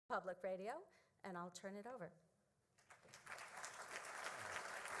Public Radio, and I'll turn it over.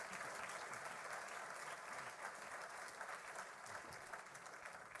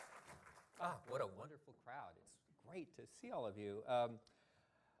 What a wonderful crowd. It's great to see all of you.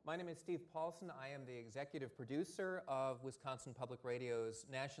 My name is Steve Paulson. I am the executive producer of Wisconsin Public Radio's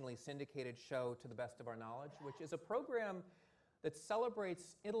nationally syndicated show, To the Best of Our Knowledge, which is a program that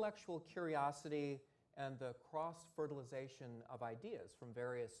celebrates intellectual curiosity and the cross-fertilization of ideas from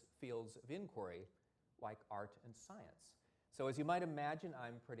various fields of inquiry, like art and science. So as you might imagine,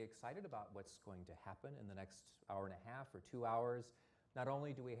 I'm pretty excited about what's going to happen in the next hour and a half or 2 hours. Not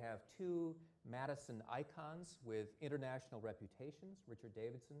only do we have two Madison icons with international reputations, Richard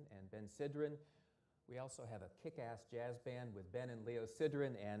Davidson and Ben Sidran, we also have a kick-ass jazz band with Ben and Leo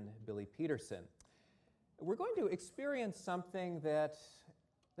Sidran and Billy Peterson. We're going to experience something that's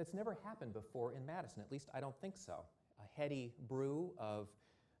never happened before in Madison, at least I don't think so. A heady brew of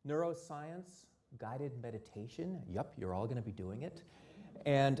neuroscience, guided meditation, yup, you're all going to be doing it,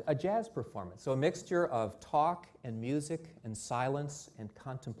 and a jazz performance. So a mixture of talk and music and silence and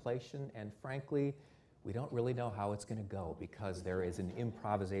contemplation, and frankly, we don't really know how it's going to go because there is an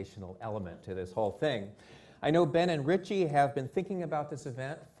improvisational element to this whole thing. I know Ben and Richie have been thinking about this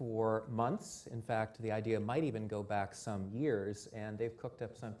event for months. In fact, the idea might even go back some years, and they've cooked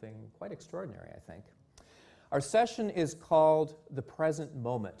up something quite extraordinary, I think. Our session is called The Present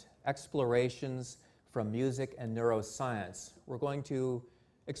Moment, Explorations from Music and Neuroscience. We're going to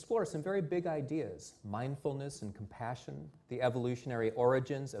explore some very big ideas: mindfulness and compassion, the evolutionary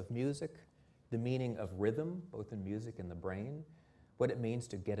origins of music, the meaning of rhythm, both in music and the brain, what it means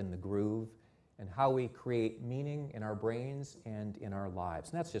to get in the groove, and how we create meaning in our brains and in our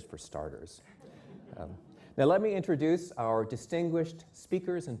lives. And that's just for starters. Now let me introduce our distinguished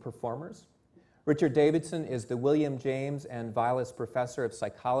speakers and performers. Richard Davidson is the William James and Vilas Professor of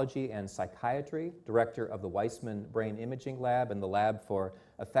Psychology and Psychiatry, Director of the Weissman Brain Imaging Lab and the Lab for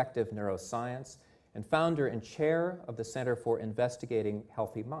Effective Neuroscience, and founder and chair of the Center for Investigating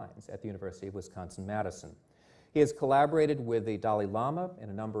Healthy Minds at the University of Wisconsin-Madison. He has collaborated with the Dalai Lama and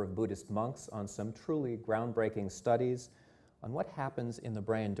a number of Buddhist monks on some truly groundbreaking studies on what happens in the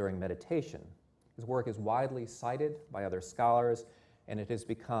brain during meditation. His work is widely cited by other scholars, and it has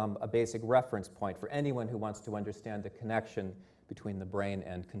become a basic reference point for anyone who wants to understand the connection between the brain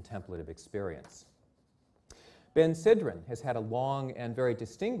and contemplative experience. Ben Sidran has had a long and very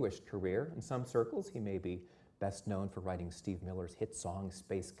distinguished career. In some circles, he may be best known for writing Steve Miller's hit song,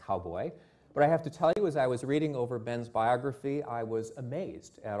 Space Cowboy. But I have to tell you, as I was reading over Ben's biography, I was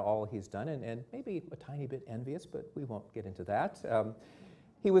amazed at all he's done, and maybe a tiny bit envious, but we won't get into that.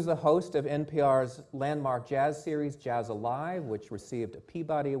 He was the host of NPR's landmark jazz series, Jazz Alive, which received a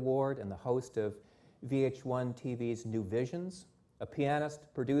Peabody Award, and the host of VH1 TV's New Visions. A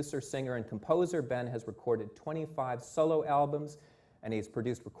pianist, producer, singer, and composer, Ben has recorded 25 solo albums, and he's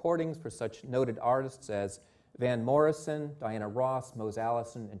produced recordings for such noted artists as Van Morrison, Diana Ross, Mose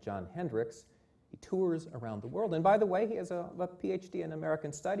Allison, and Jon Hendricks. He tours around the world, and by the way, he has a PhD in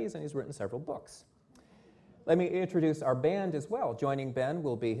American Studies, and he's written several books. Let me introduce our band as well. Joining Ben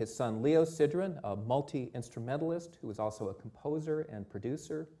will be his son Leo Sidran, a multi-instrumentalist who is also a composer and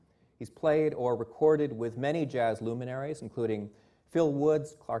producer. He's played or recorded with many jazz luminaries, including Phil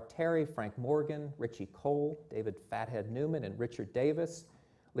Woods, Clark Terry, Frank Morgan, Richie Cole, David Fathead Newman, and Richard Davis.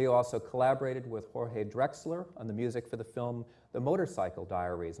 Leo also collaborated with Jorge Drexler on the music for the film The Motorcycle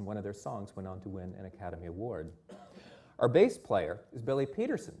Diaries, and one of their songs went on to win an Academy Award. Our bass player is Billy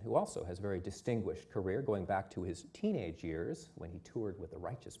Peterson, who also has a very distinguished career going back to his teenage years when he toured with the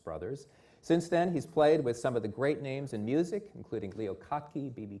Righteous Brothers. Since then, he's played with some of the great names in music, including Leo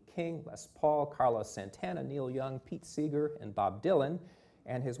Kottke, B.B. King, Les Paul, Carlos Santana, Neil Young, Pete Seeger, and Bob Dylan,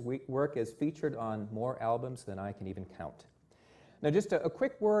 and his work is featured on more albums than I can even count. Now, just a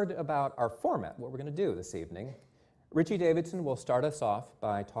quick word about our format, what we're going to do this evening. Richie Davidson will start us off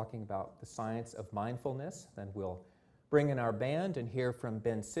by talking about the science of mindfulness, then we'll bring in our band and hear from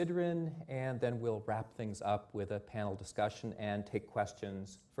Ben Sidran, and then we'll wrap things up with a panel discussion and take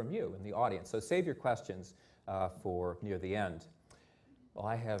questions from you in the audience. So save your questions for near the end. Well,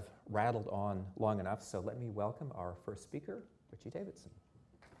 I have rattled on long enough, so let me welcome our first speaker, Richie Davidson.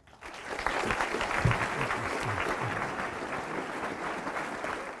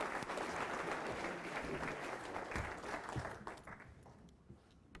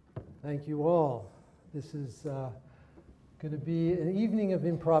 Thank you all. This is going to be an evening of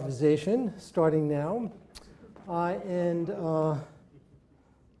improvisation starting now. The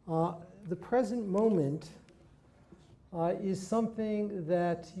present moment is something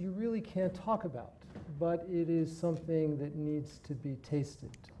that you really can't talk about, but it is something that needs to be tasted.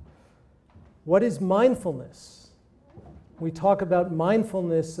 What is mindfulness? We talk about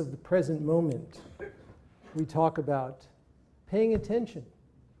mindfulness of the present moment. We talk about paying attention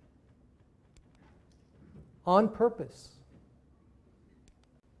on purpose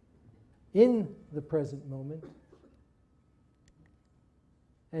in the present moment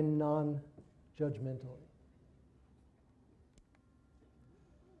and non-judgmentally.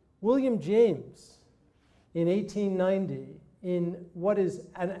 William James, in 1890, in what is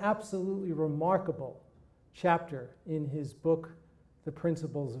an absolutely remarkable chapter in his book, The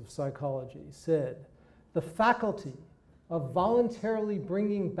Principles of Psychology, said, "The faculty of voluntarily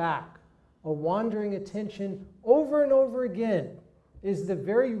bringing back a wandering attention over and over again is the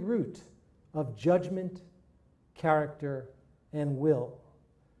very root of judgment, character, and will.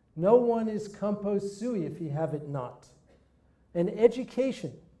 No one is compos sui if he have it not. An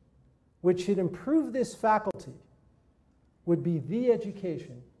education which should improve this faculty would be the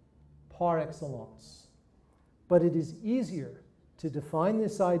education par excellence. But it is easier to define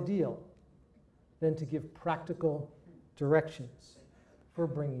this ideal than to give practical directions for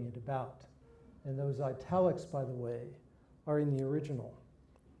bringing it about." And those italics, by the way, are in the original.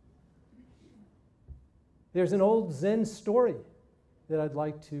 There's an old Zen story that I'd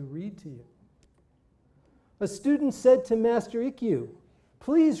like to read to you. A student said to Master Ikkyu,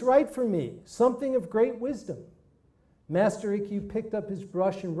 "Please write for me something of great wisdom." Master Ikkyu picked up his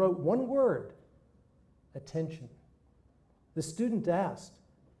brush and wrote one word: attention. The student asked,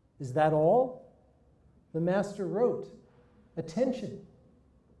 "Is that all?" The master wrote, "Attention,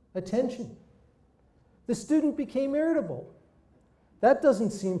 attention." The student became irritable. "That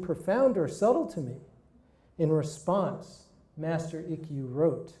doesn't seem profound or subtle to me." In response, Master Ikkyu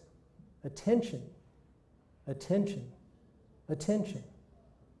wrote, "Attention, attention, attention."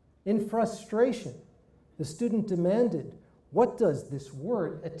 In frustration, the student demanded, "What does this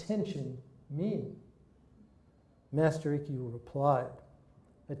word attention mean?" Master Ikkyu replied,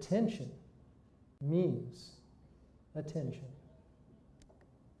 "Attention means attention."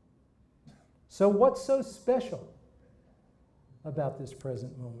 So what's so special about this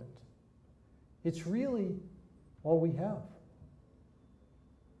present moment? It's really all we have.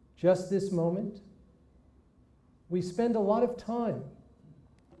 Just this moment. We spend a lot of time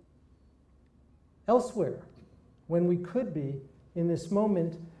elsewhere when we could be in this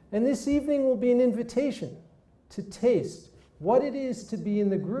moment, and this evening will be an invitation to taste what it is to be in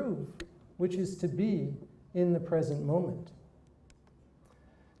the groove, which is to be in the present moment.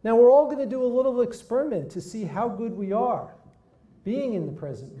 Now we're all going to do a little experiment to see how good we are being in the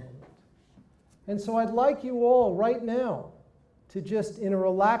present moment. And so I'd like you all right now to just, in a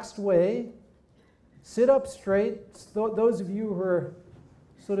relaxed way, sit up straight. Those of you who are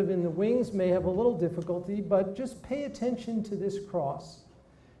sort of in the wings may have a little difficulty, but just pay attention to this cross.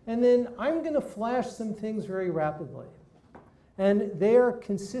 And then I'm going to flash some things very rapidly. And they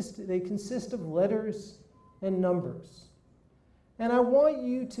consist of letters and numbers. And I want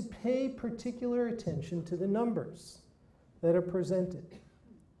you to pay particular attention to the numbers that are presented.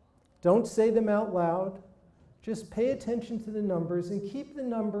 Don't say them out loud. Just pay attention to the numbers and keep the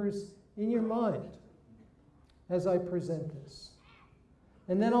numbers in your mind as I present this.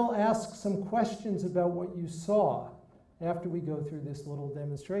 And then I'll ask some questions about what you saw after we go through this little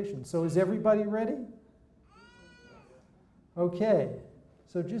demonstration. So is everybody ready? Okay,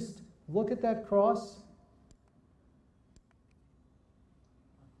 so just look at that cross.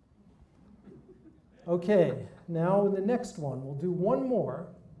 Okay, now in the next one, we'll do one more.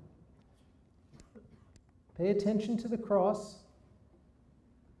 Pay attention to the cross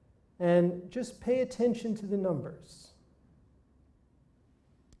and just pay attention to the numbers.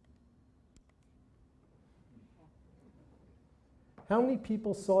 How many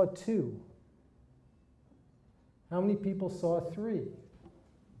people saw 2? How many people saw 3?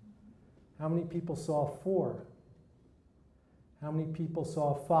 How many people saw 4? How many people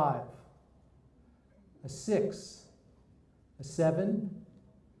saw 5? A 6, a 7,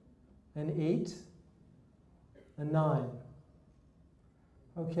 an 8, a 9.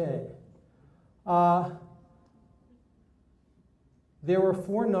 Okay. There were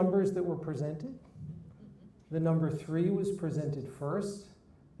 4 numbers that were presented. The number 3 was presented first.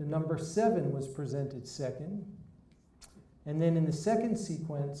 The number 7 was presented second. And then in the second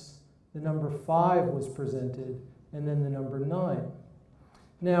sequence, the number 5 was presented, and then the number 9.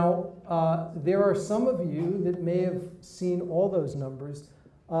 Now, there are some of you that may have seen all those numbers.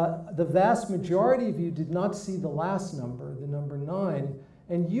 The vast majority of you did not see the last number, the number 9,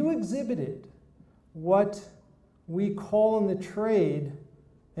 and you exhibited what we call in the trade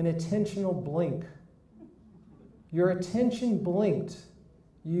an attentional blink. Your attention blinked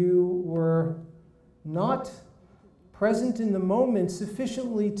you were not present in the moment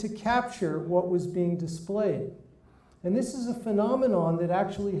sufficiently to capture what was being displayed. And this is a phenomenon that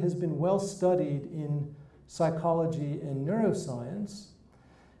actually has been well studied in psychology and neuroscience.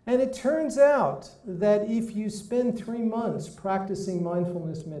 And it turns out that if you spend 3 months practicing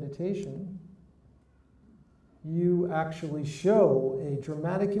mindfulness meditation, you actually show a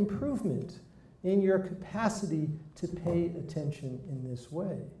dramatic improvement in your capacity to pay attention in this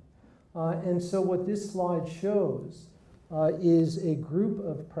way. And so what this slide shows is a group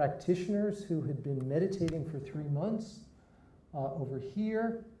of practitioners who had been meditating for 3 months over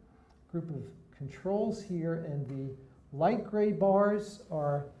here, group of controls here, and the light gray bars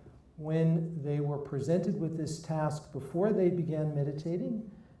are when they were presented with this task before they began meditating,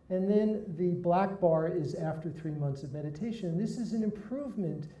 and then the black bar is after 3 months of meditation. This is an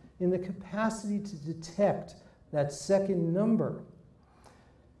improvement in the capacity to detect that second number.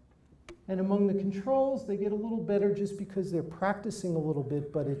 And among the controls, they get a little better just because they're practicing a little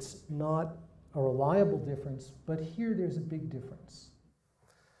bit, but it's not a reliable difference. But here there's a big difference.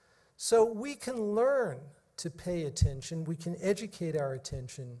 So we can learn to pay attention. We can educate our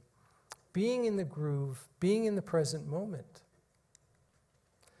attention, being in the groove, being in the present moment.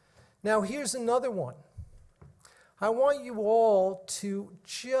 Now here's another one. I want you all to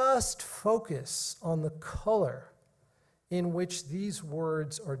just focus on the color in which these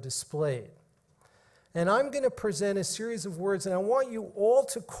words are displayed. And I'm going to present a series of words, and I want you all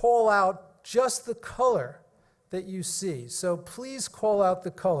to call out just the color that you see. So please call out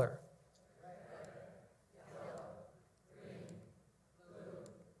the color.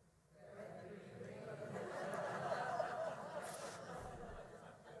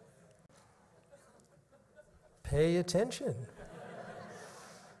 Pay attention.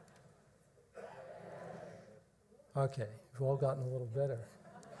 Okay, you've all gotten a little better.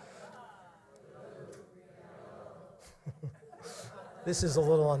 This is a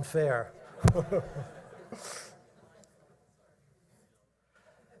little unfair.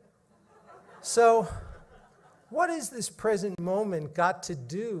 So, what has this present moment got to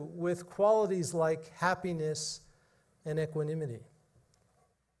do with qualities like happiness and equanimity?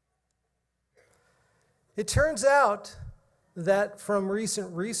 It turns out that from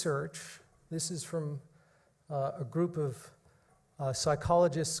recent research, this is from a group of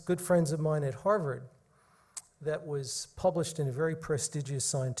psychologists, good friends of mine at Harvard, that was published in a very prestigious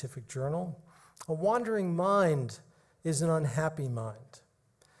scientific journal. A wandering mind is an unhappy mind.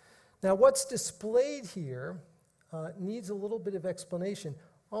 Now, what's displayed here needs a little bit of explanation.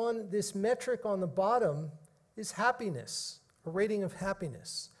 On this metric on the bottom is happiness, a rating of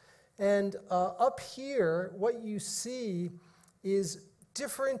happiness. And up here, what you see is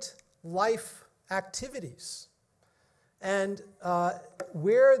different life activities. And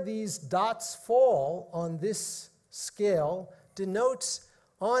where these dots fall on this scale denotes,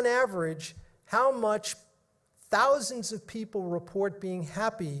 on average, how much thousands of people report being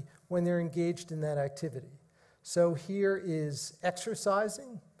happy when they're engaged in that activity. So here is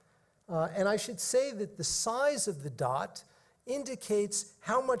exercising. And I should say that the size of the dot indicates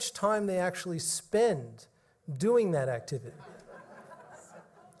how much time they actually spend doing that activity.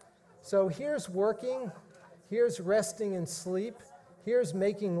 So here's working, here's resting and sleep, here's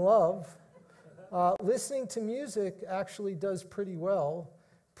making love. Listening to music actually does pretty well.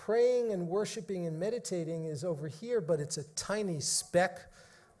 Praying and worshiping and meditating is over here, but it's a tiny speck,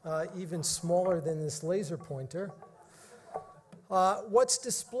 even smaller than this laser pointer. What's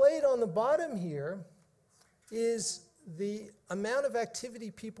displayed on the bottom here is the amount of activity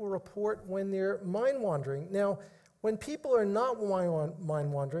people report when they're mind wandering. Now, when people are not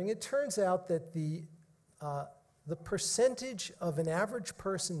mind wandering, it turns out that the percentage of an average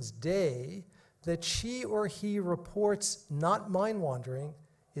person's day that she or he reports not mind wandering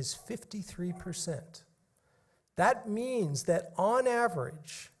is 53%. That means that on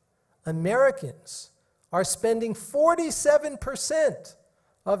average, Americans are spending 47%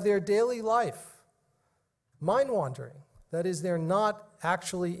 of their daily life mind wandering. That is, they're not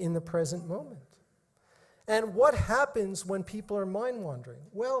actually in the present moment. And what happens when people are mind wandering?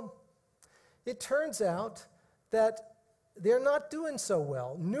 Well, it turns out that they're not doing so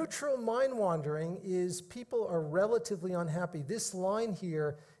well. Neutral mind wandering is people are relatively unhappy. This line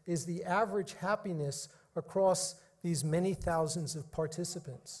here is the average happiness across these many thousands of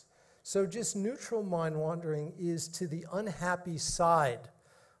participants. So just neutral mind wandering is to the unhappy side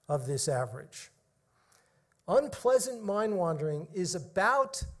of this average. Unpleasant mind wandering is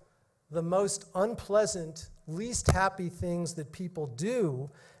about the most unpleasant, least happy things that people do.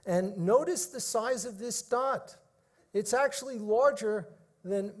 And notice the size of this dot. It's actually larger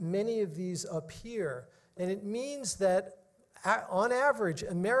than many of these up here. And it means that, on average,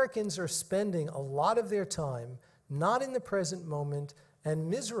 Americans are spending a lot of their time not in the present moment and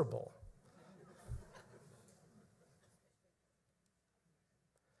miserable.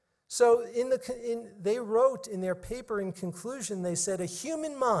 So they wrote in their paper in conclusion, they said, a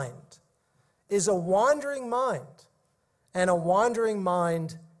human mind is a wandering mind, and a wandering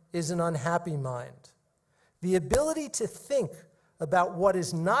mind is an unhappy mind. The ability to think about what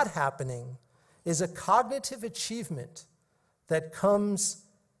is not happening is a cognitive achievement that comes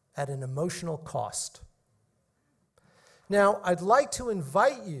at an emotional cost. Now, I'd like to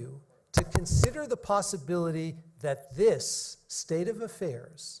invite you to consider the possibility that this state of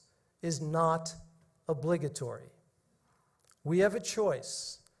affairs is not obligatory. We have a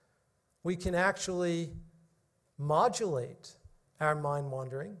choice. We can actually modulate our mind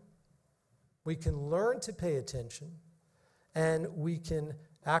wandering. We can learn to pay attention, and we can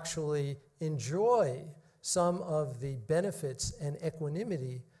actually enjoy some of the benefits and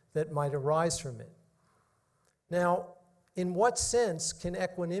equanimity that might arise from it. Now, in what sense can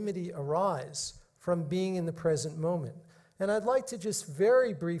equanimity arise from being in the present moment? And I'd like to just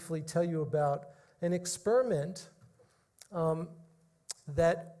very briefly tell you about an experiment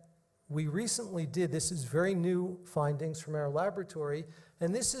that we recently did. This is very new findings from our laboratory,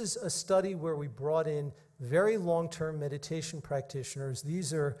 and this is a study where we brought in very long-term meditation practitioners.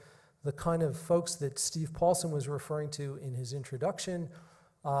 These are the kind of folks that Steve Paulson was referring to in his introduction.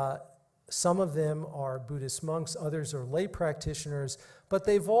 Some of them are Buddhist monks, others are lay practitioners, but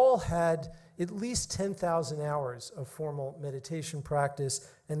they've all had at least 10,000 hours of formal meditation practice,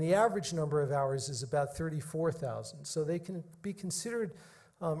 and the average number of hours is about 34,000. So they can be considered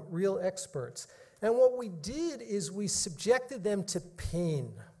real experts. And what we did is we subjected them to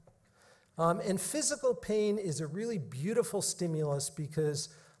pain. And physical pain is a really beautiful stimulus because,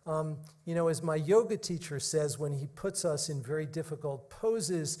 as my yoga teacher says when he puts us in very difficult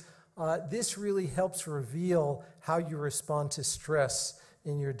poses, this really helps reveal how you respond to stress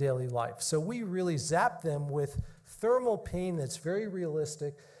in your daily life. So we really zap them with thermal pain that's very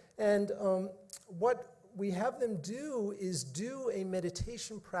realistic. And what we have them do is do a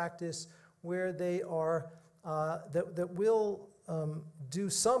meditation practice where they are, that we'll do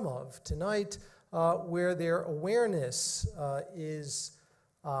some of tonight, where their awareness is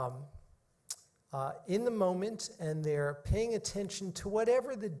in the moment, and they're paying attention to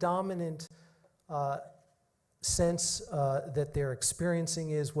whatever the dominant sense that they're experiencing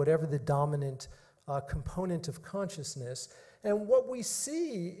is, whatever the dominant component of consciousness. And what we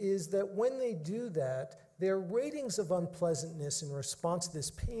see is that when they do that, their ratings of unpleasantness in response to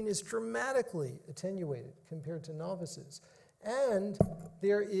this pain is dramatically attenuated compared to novices. And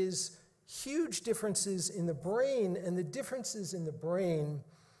there is huge differences in the brain, and the differences in the brain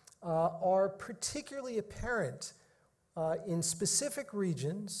are particularly apparent in specific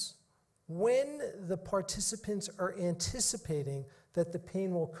regions when the participants are anticipating that the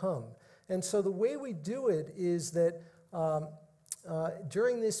pain will come. And so the way we do it is that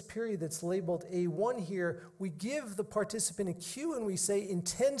during this period that's labeled A1 here, we give the participant a cue and we say, in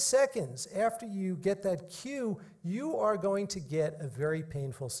 10 seconds after you get that cue, you are going to get a very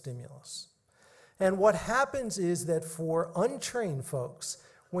painful stimulus. And what happens is that for untrained folks,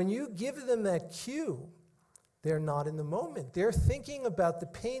 when you give them that cue, they're not in the moment. They're thinking about the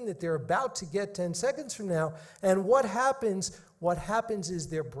pain that they're about to get 10 seconds from now. And what happens? What happens is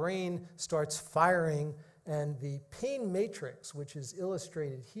their brain starts firing, and the pain matrix, which is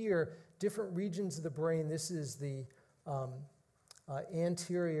illustrated here, different regions of the brain. This is the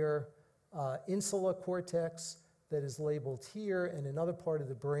anterior insula cortex that is labeled here, and another part of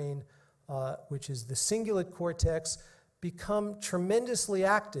the brain, which is the cingulate cortex, become tremendously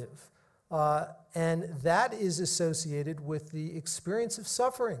active. And that is associated with the experience of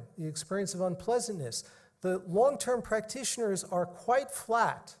suffering, the experience of unpleasantness. The long-term practitioners are quite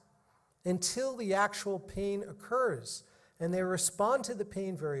flat until the actual pain occurs. And they respond to the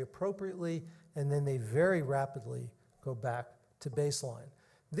pain very appropriately, and then they very rapidly go back to baseline.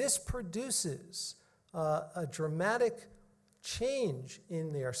 This produces a dramatic change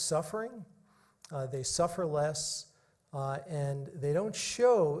in their suffering. They suffer less. And they don't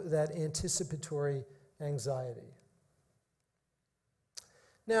show that anticipatory anxiety.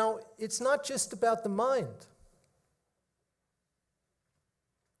 Now, it's not just about the mind.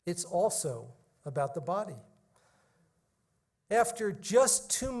 It's also about the body. After just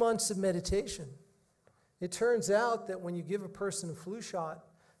 2 months of meditation, it turns out that when you give a person a flu shot,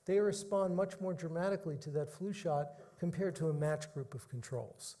 they respond much more dramatically to that flu shot compared to a matched group of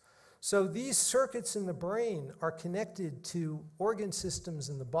controls. So these circuits in the brain are connected to organ systems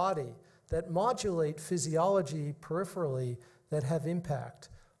in the body that modulate physiology peripherally that have impact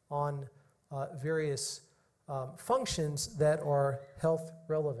on various functions that are health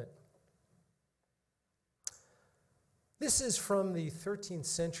relevant. This is from the 13th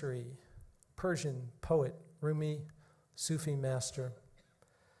century Persian poet Rumi, Sufi master.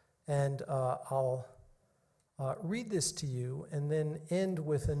 And I'll read this to you and then end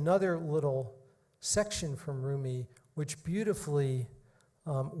with another little section from Rumi, which beautifully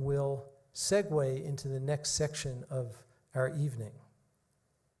will segue into the next section of our evening.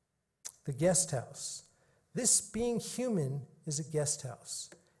 The guest house. This being human is a guest house.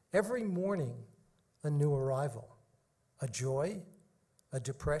 Every morning, a new arrival. A joy, a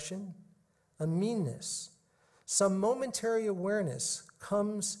depression, a meanness. Some momentary awareness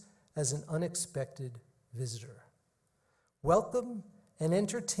comes as an unexpected visitor. Welcome and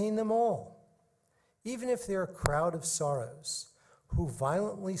entertain them all, even if they're a crowd of sorrows who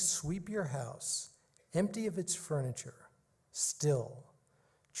violently sweep your house, empty of its furniture. Still,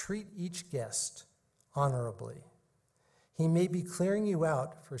 treat each guest honorably. He may be clearing you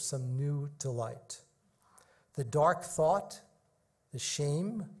out for some new delight. The dark thought, the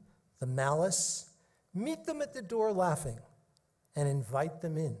shame, the malice, meet them at the door laughing and invite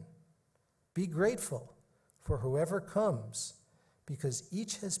them in. Be grateful for whoever comes, because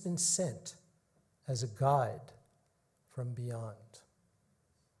each has been sent as a guide from beyond.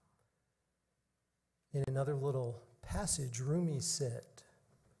 In another little passage, Rumi said,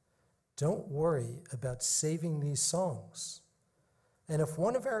 "Don't worry about saving these songs. And if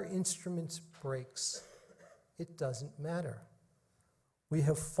one of our instruments breaks, it doesn't matter. We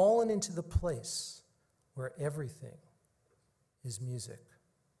have fallen into the place where everything is music."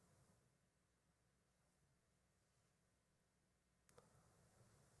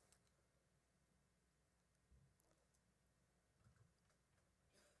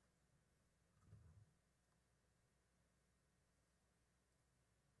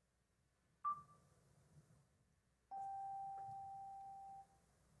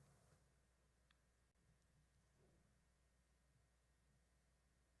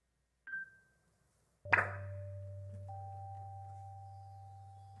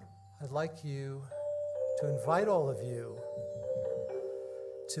 I'd like to invite all of you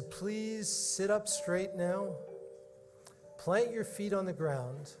to please sit up straight now, plant your feet on the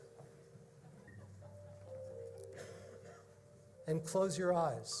ground, and close your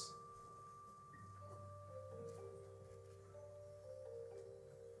eyes.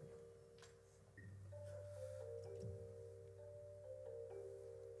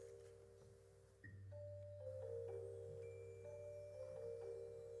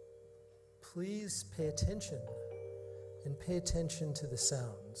 Please pay attention, and pay attention to the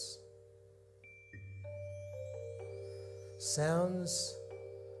sounds. Sounds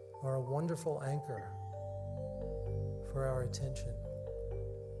are a wonderful anchor for our attention.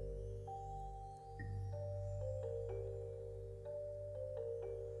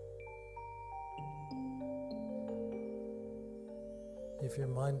 If your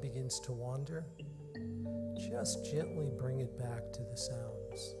mind begins to wander, just gently bring it back to the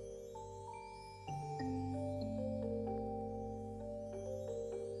sounds.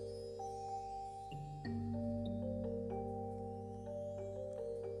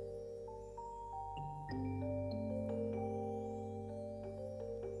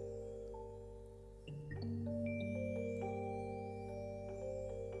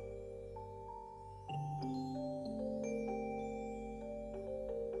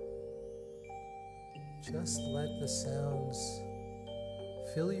 Just let the sounds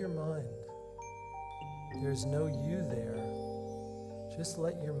fill your mind. There's no you there. Just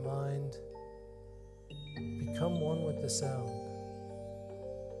let your mind become one with the sound.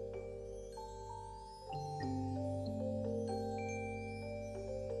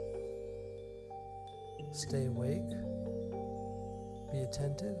 Stay awake, be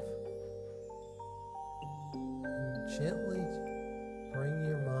attentive, and gently bring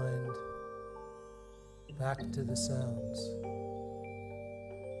your mind back to the sounds.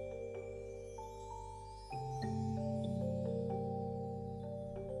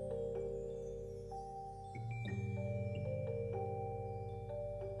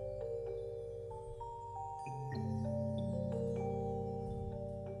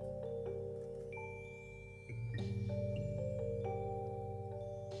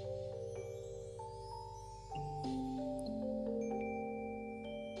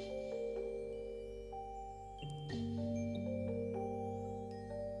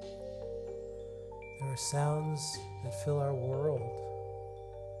 There are sounds that fill our world.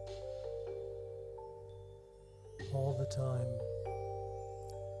 time,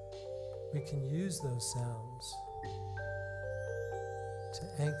 we can use those sounds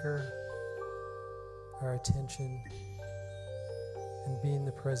to anchor our attention and be in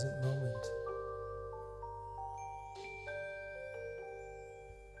the present moment.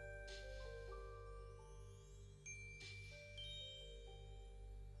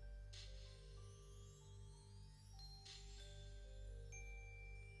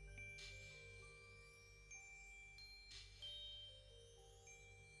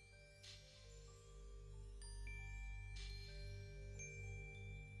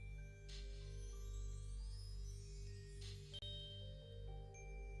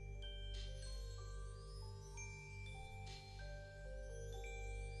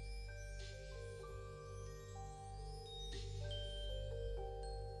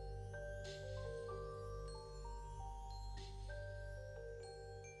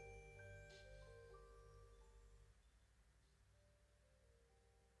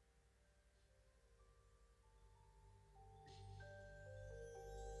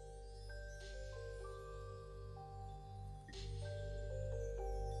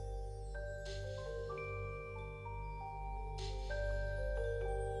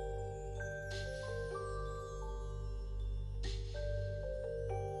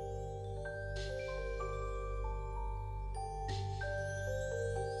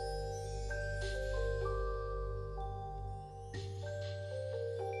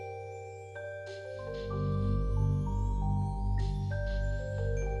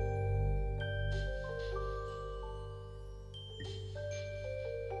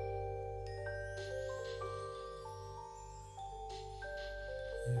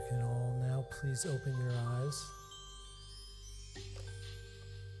 You can all now please open your eyes.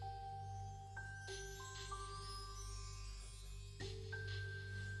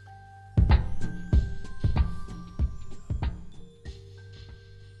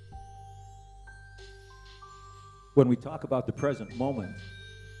 When we talk about the present moment,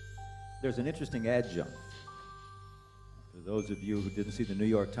 there's an interesting adjunct. For those of you who didn't see the New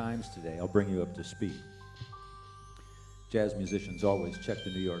York Times today, I'll bring you up to speed. Jazz musicians always check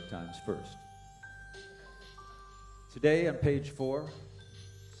the New York Times first. Today on page 4,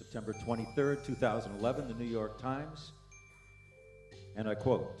 September 23rd, 2011, the New York Times, and I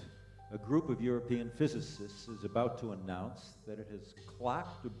quote, "A group of European physicists is about to announce that it has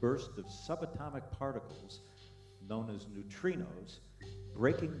clocked a burst of subatomic particles known as neutrinos,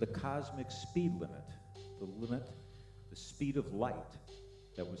 breaking the cosmic speed limit, the speed of light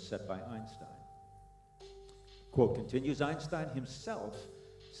that was set by Einstein." Quote continues, Einstein himself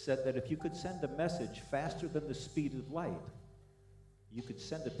said that if you could send a message faster than the speed of light, you could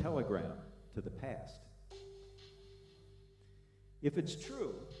send a telegram to the past. If it's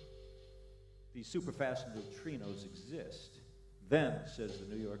true, these superfast neutrinos exist, then, says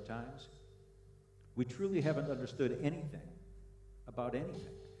the New York Times, we truly haven't understood anything about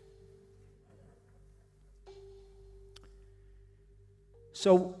anything.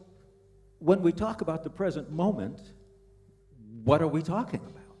 So, when we talk about the present moment, what are we talking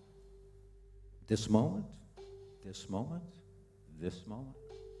about? This moment? This moment? This moment?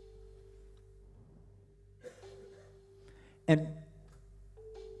 And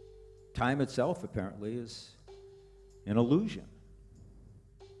time itself, apparently, is an illusion.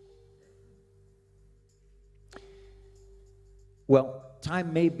 Well,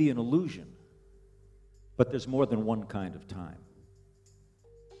 time may be an illusion, but there's more than one kind of time.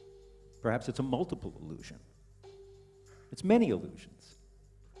 Perhaps it's a multiple illusion. It's many illusions.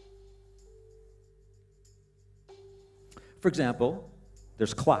 For example,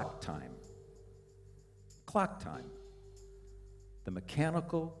 there's clock time. Clock time, the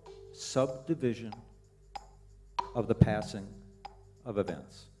mechanical subdivision of the passing of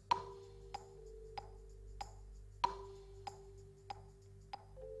events.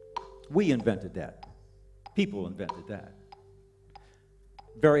 We invented that. People invented that.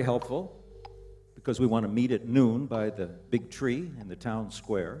 Very helpful, because we want to meet at noon by the big tree in the town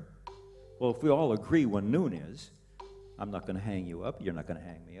square. Well, if we all agree when noon is, I'm not going to hang you up, you're not going to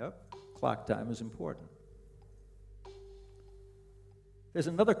hang me up. Clock time is important. There's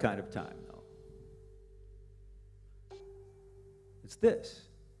another kind of time, though. It's this.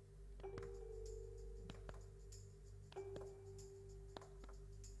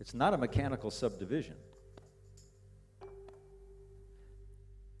 It's not a mechanical subdivision.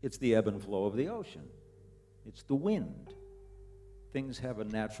 It's the ebb and flow of the ocean. It's the wind. Things have a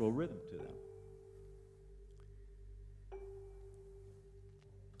natural rhythm to them.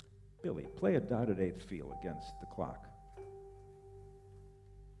 Billy, play a dotted eighth feel against the clock.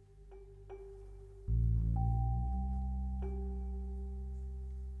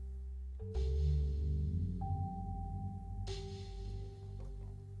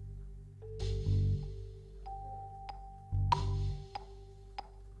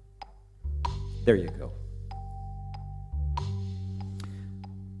 There you go.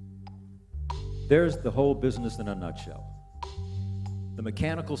 There's the whole business in a nutshell. The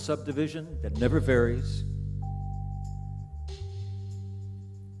mechanical subdivision that never varies,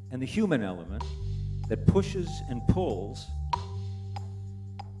 and the human element that pushes and pulls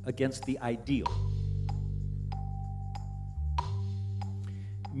against the ideal.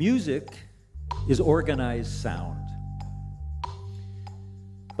 Music is organized sound.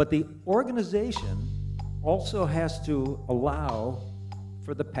 But the organization also has to allow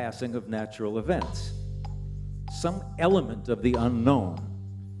for the passing of natural events. Some element of the unknown,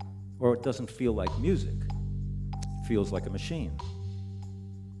 or it doesn't feel like music, it feels like a machine.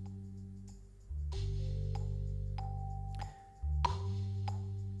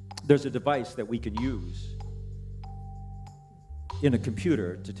 There's a device that we can use in a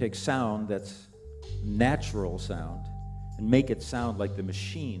computer to take sound that's natural sound and make it sound like the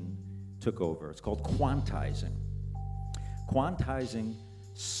machine took over. It's called quantizing. Quantizing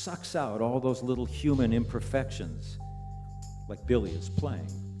sucks out all those little human imperfections, like Billy is playing.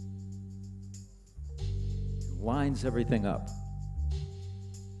 It lines everything up.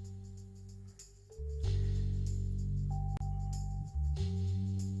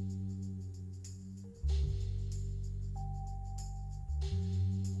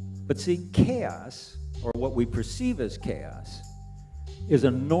 But see, chaos, or what we perceive as chaos, is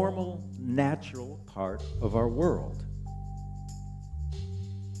a normal, natural part of our world.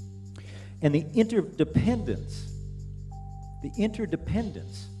 And the interdependence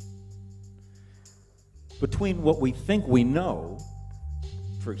between what we think we know,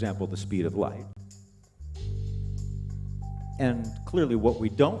 for example, the speed of light, and clearly what we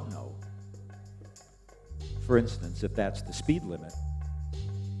don't know, for instance, if that's the speed limit.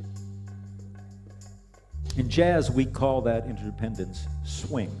 In jazz, we call that interdependence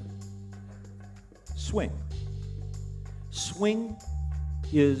swing. Swing. Swing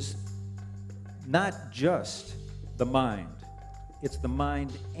is not just the mind, it's the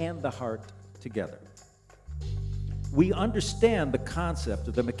mind and the heart together. We understand the concept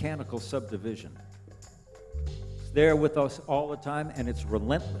of the mechanical subdivision. It's there with us all the time, and it's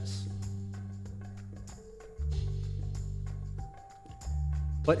relentless.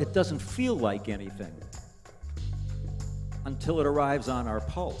 But it doesn't feel like anything until it arrives on our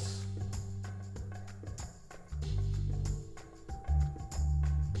pulse.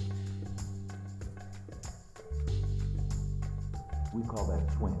 We call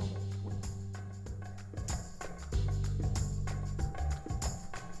that swing.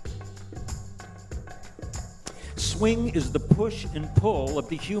 Swing is the push and pull of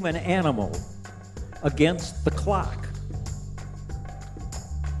the human animal against the clock.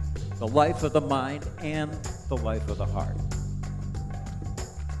 The life of the mind and the life of the heart.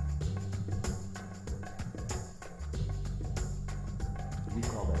 We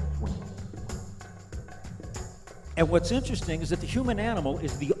call that swing. And what's interesting is that the human animal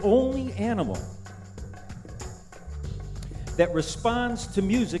is the only animal that responds to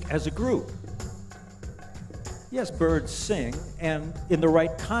music as a group. Yes, birds sing, and in the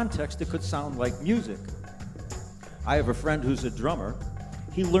right context, it could sound like music. I have a friend who's a drummer.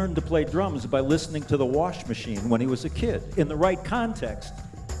 He learned to play drums by listening to the wash machine when he was a kid. In the right context,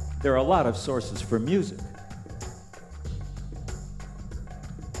 there are a lot of sources for music.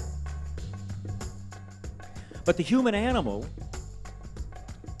 But the human animal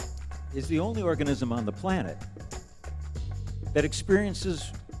is the only organism on the planet that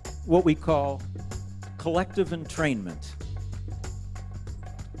experiences what we call collective entrainment.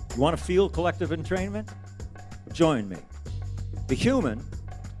 You want to feel collective entrainment? Join me. The human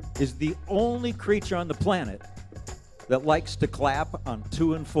is the only creature on the planet that likes to clap on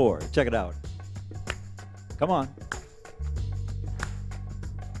 2 and 4. Check it out. Come on.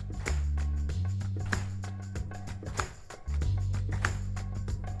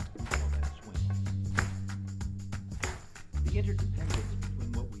 The interdependence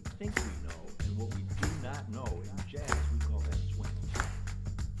between what we think we know and what we do not know. In jazz, we call that swing.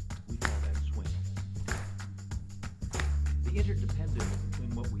 We call that swing. The interdependence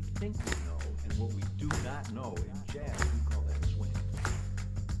between what we think we know and what we do not know. In jazz, we call that swing.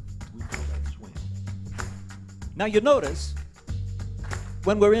 We call that swing. Now you notice,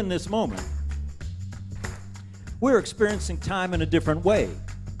 when we're in this moment, we're experiencing time in a different way.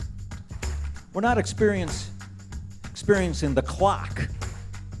 We're not experiencing the clock.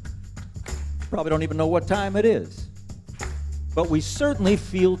 Probably don't even know what time it is. But we certainly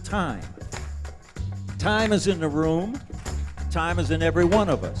feel time. Time is in the room. Time is in every one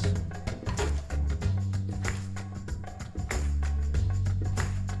of us.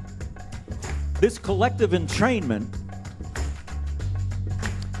 This collective entrainment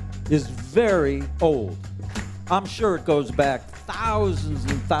is very old. I'm sure it goes back thousands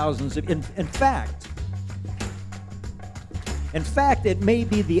and thousands of, in fact, it may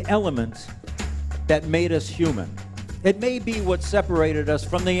be the element that made us human. It may be what separated us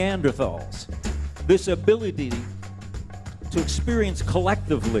from the Neanderthals. This ability to experience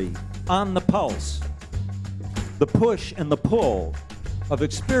collectively, on the pulse, the push and the pull of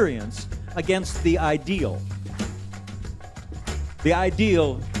experience against the ideal. The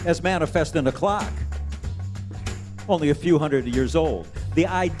ideal as manifest in a clock, only a few hundred years old. The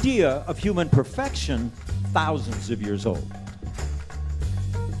idea of human perfection, thousands of years old.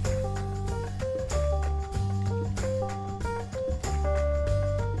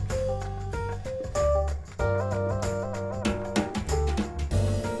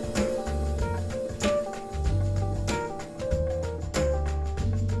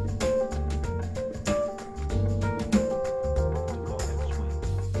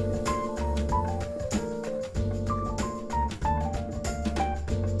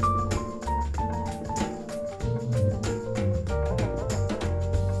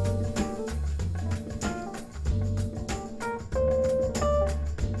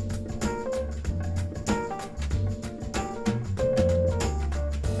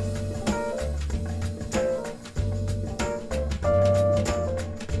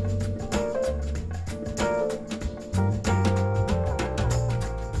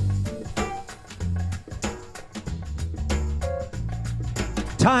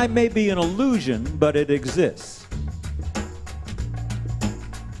 Time may be an illusion, but it exists.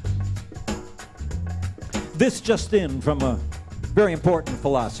 This just in from a very important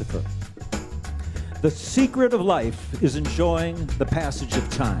philosopher. The secret of life is enjoying the passage of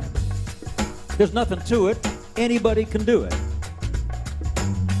time. There's nothing to it. Anybody can do it.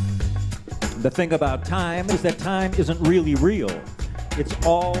 The thing about time is that time isn't really real. It's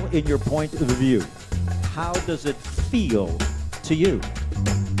all in your point of view. How does it feel to you?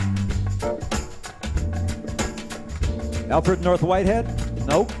 Alfred North Whitehead?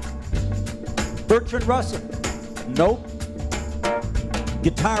 Nope. Bertrand Russell? Nope.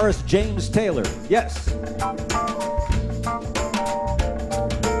 Guitarist James Taylor? Yes.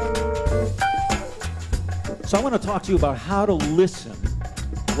 So I want to talk to you about how to listen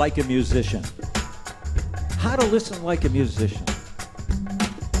like a musician. How to listen like a musician.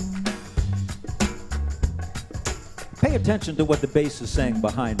 Pay attention to what the bass is saying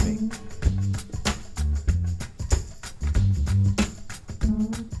behind me.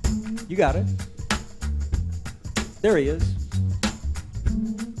 You got it. There he is.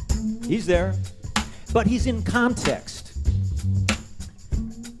 He's there. But he's in context.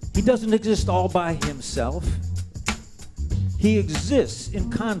 He doesn't exist all by himself. He exists in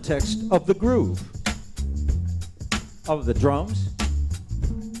context of the groove, of the drums,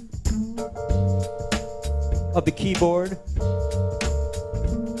 of the keyboard.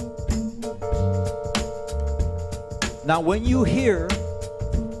 Now when you hear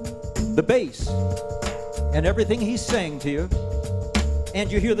the bass and everything he's saying to you, and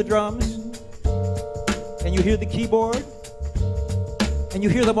you hear the drums, and you hear the keyboard, and you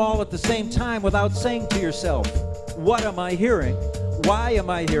hear them all at the same time without saying to yourself, what am I hearing? Why am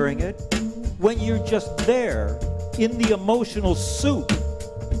I hearing it? When you're just there in the emotional soup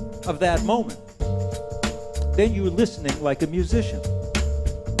of that moment, then you're listening like a musician.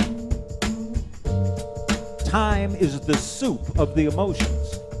 Time is the soup of the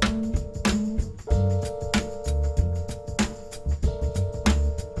emotions.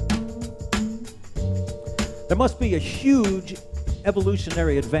 There must be a huge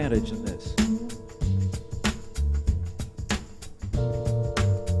evolutionary advantage in this.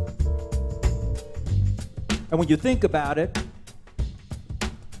 And when you think about it,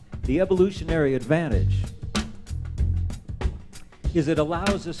 the evolutionary advantage is it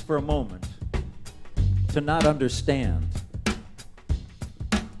allows us for a moment to not understand,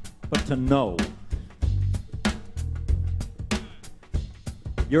 but to know.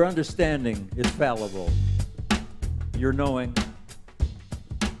 Your understanding is fallible. Your knowing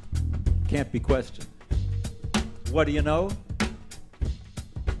can't be questioned. What do you know?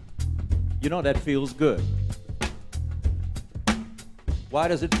 You know that feels good. Why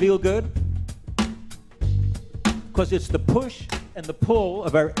does it feel good? Because it's the push and the pull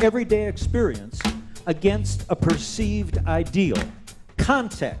of our everyday experience against a perceived ideal.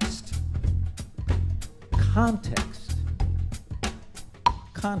 Context. Context.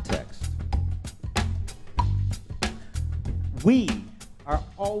 Context. We are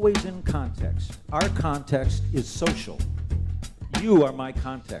always in context. Our context is social. you are my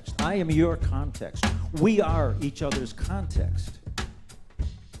context. I am your context. We are each other's context.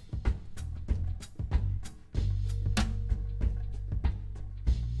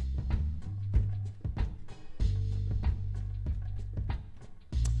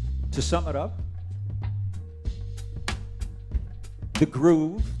 To sum it up, the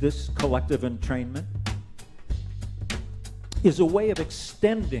groove, this collective entrainment, is a way of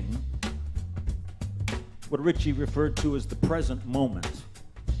extending what Richie referred to as the present moment.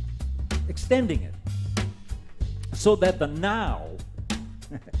 Extending it so that the now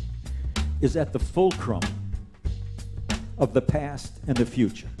is at the fulcrum of the past and the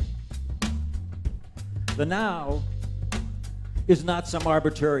future. The now is not some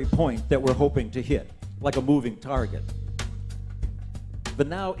arbitrary point that we're hoping to hit, like a moving target. The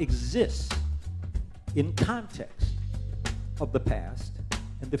now exists in context of the past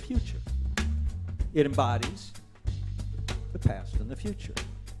and the future. It embodies the past and the future.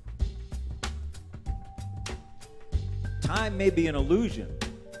 Time may be an illusion,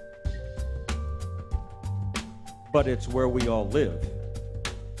 but it's where we all live.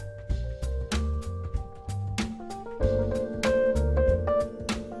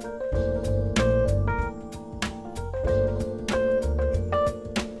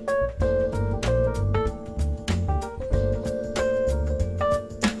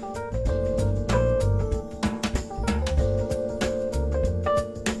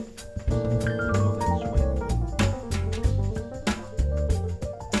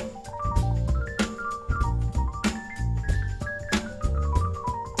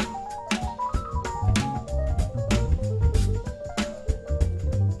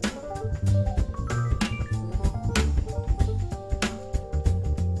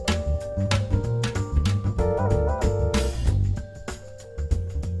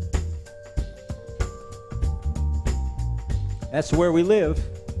 That's where we live.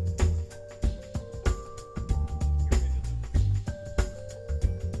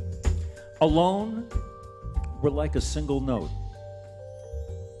 Alone, we're like a single note.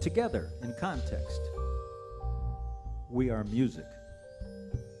 Together, in context, we are music.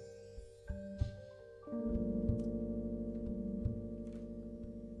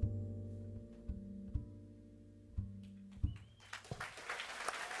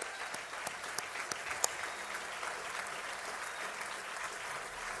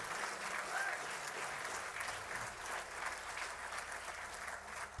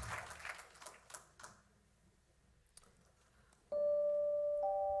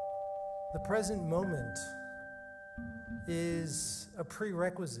 The present moment is a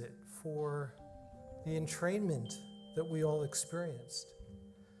prerequisite for the entrainment that we all experienced.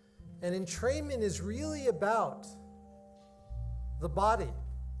 And entrainment is really about the body.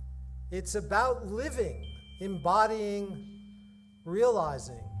 It's about living, embodying,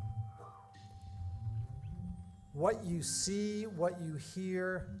 realizing what you see, what you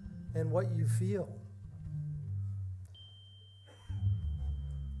hear, and what you feel.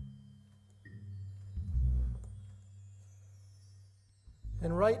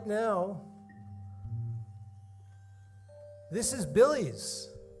 And right now, this is Billy's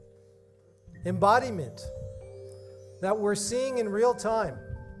embodiment that we're seeing in real time.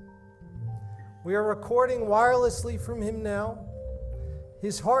 We are recording wirelessly from him now,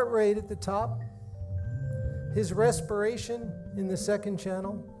 his heart rate at the top, his respiration in the second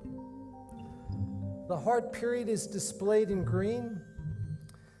channel. The heart period is displayed in green,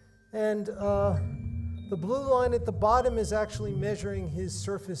 and the blue line at the bottom is actually measuring his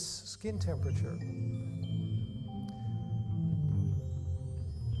surface skin temperature.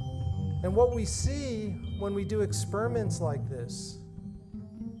 And what we see when we do experiments like this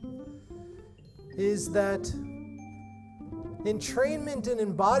is that entrainment and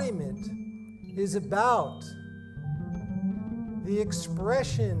embodiment is about the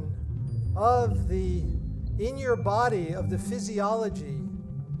expression of the, in your body, of the physiology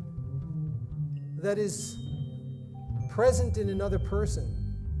that is present in another person.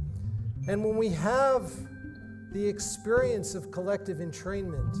 And when we have the experience of collective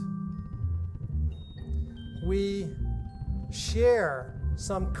entrainment, we share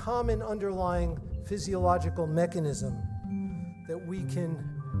some common underlying physiological mechanism that we can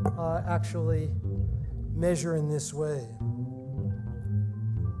actually measure in this way.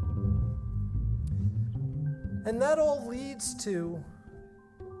 And that all leads to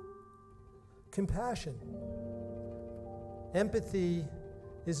compassion. Empathy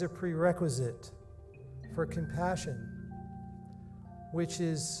is a prerequisite for compassion, which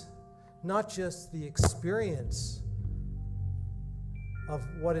is not just the experience of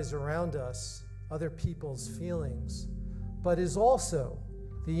what is around us, other people's feelings, but is also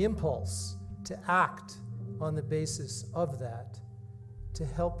the impulse to act on the basis of that to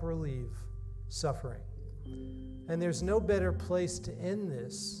help relieve suffering. And there's no better place to end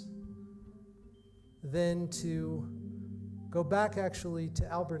this than to go back actually to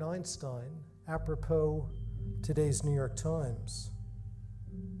Albert Einstein, apropos today's New York Times.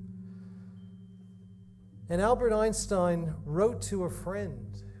 And Albert Einstein wrote to a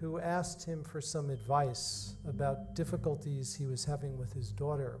friend who asked him for some advice about difficulties he was having with his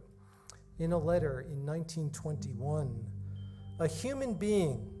daughter. In a letter in 1921, a human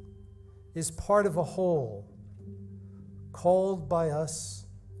being is part of a whole called by us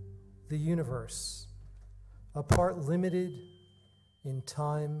the universe, a part limited in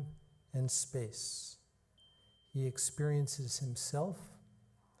time and space. He experiences himself,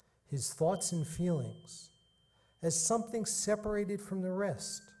 his thoughts and feelings, as something separated from the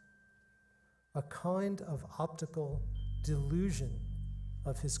rest, a kind of optical delusion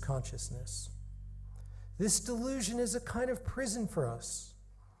of his consciousness. This delusion is a kind of prison for us,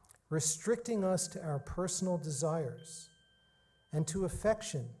 restricting us to our personal desires and to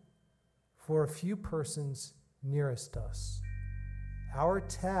affection for a few persons nearest us. Our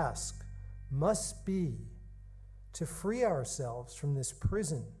task must be to free ourselves from this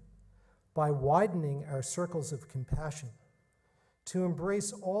prison by widening our circles of compassion, to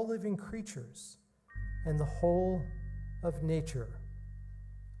embrace all living creatures and the whole of nature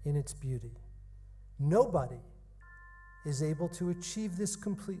in its beauty. Nobody is able to achieve this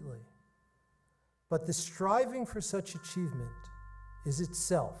completely, but the striving for such achievement is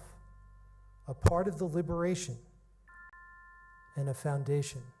itself a part of the liberation and a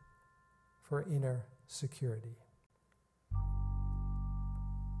foundation for inner security.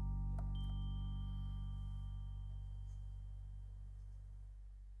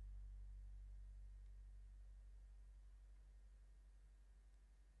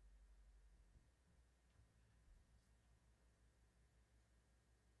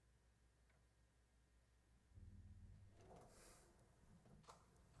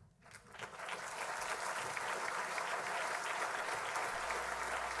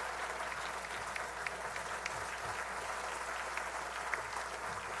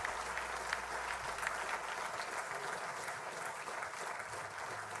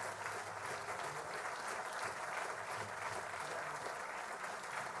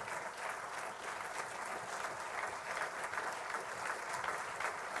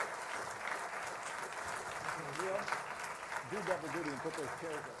 Do double duty and put those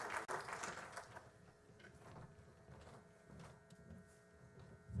chairs up.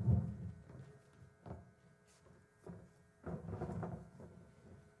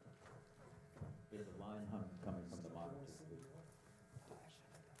 There's a line hum coming from the monitor.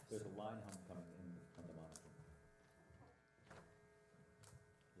 There's a line hum coming in from the monitor.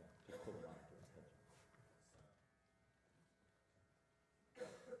 Yeah, just pull the monitor.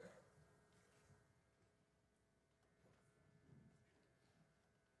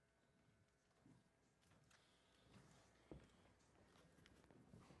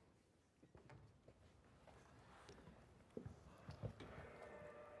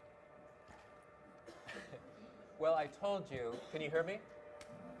 Well, I told you. Can you hear me?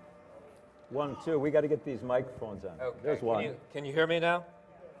 1, 2. We got to get these microphones on. Okay. There's one. Can you hear me now?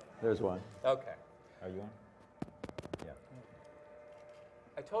 There's one. Okay. Are you on? Yeah.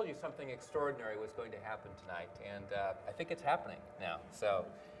 I told you something extraordinary was going to happen tonight, and I think it's happening now. So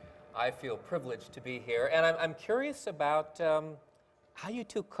I feel privileged to be here. And I'm curious about how you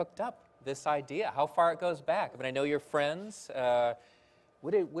two cooked up this idea, how far it goes back. I mean, I know you're friends.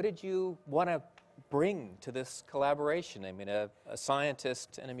 What did you want to bring to this collaboration? I mean, a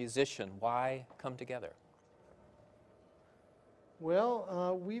scientist and a musician, why come together?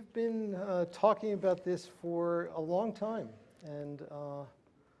 Well, we've been talking about this for a long time, and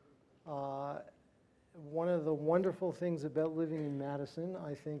one of the wonderful things about living in Madison,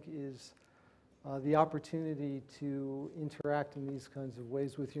 I think, is the opportunity to interact in these kinds of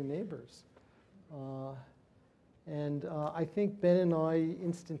ways with your neighbors. And I think Ben and I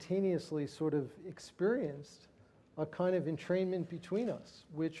instantaneously sort of experienced a kind of entrainment between us,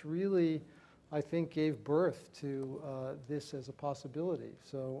 which really, I think, gave birth to this as a possibility.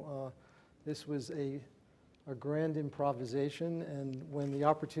 So this was a grand improvisation, and when the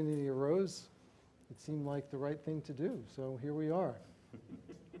opportunity arose, it seemed like the right thing to do. So here we are.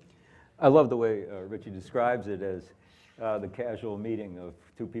 I love the way Richie describes it as the casual meeting of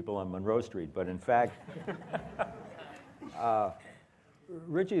two people on Monroe Street, but in fact,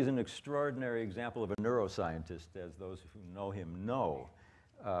 Richie is an extraordinary example of a neuroscientist, as those who know him know.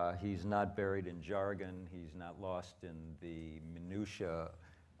 He's not buried in jargon. He's not lost in the minutia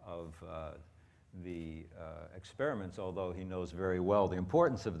of the experiments, although he knows very well the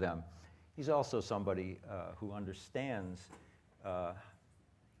importance of them. He's also somebody who understands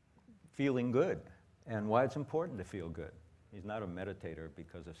feeling good and why it's important to feel good. He's not a meditator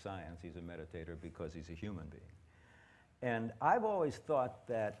because of science. He's a meditator because he's a human being. And I've always thought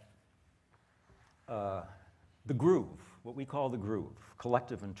that the groove, what we call the groove,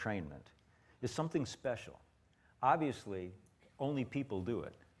 collective entrainment, is something special. Obviously, only people do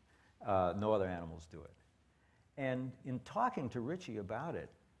it. No other animals do it. And in talking to Richie about it,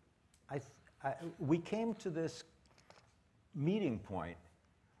 we came to this meeting point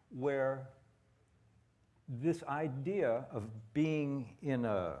where this idea of being in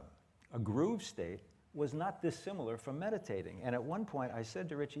a groove state was not dissimilar from meditating. And at one point I said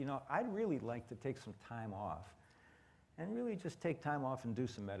to Richie, you know, I'd really like to take some time off and really just take time off and do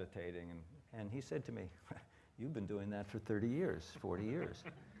some meditating. And he said to me, you've been doing that for 30 years, 40 years.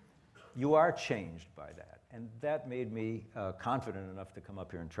 You are changed by that. And that made me confident enough to come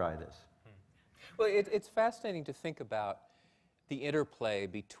up here and try this. Well, it's fascinating to think about the interplay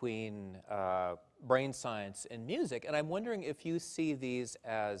between brain science and music, and I'm wondering if you see these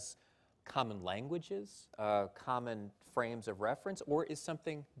as common languages, common frames of reference, or is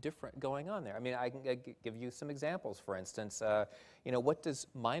something different going on there? I mean, I can give you some examples. For instance, you know, what does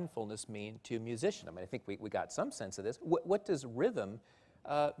mindfulness mean to a musician? I mean, I think we got some sense of this. What does rhythm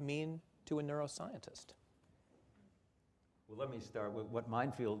mean to a neuroscientist? Well, let me start with what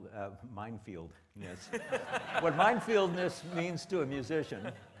mindfieldness what mindfieldness means to a musician,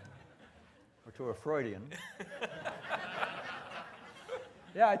 or to a Freudian.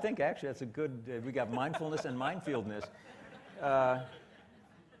 Yeah, I think actually that's a good, we got mindfulness and mindfieldness.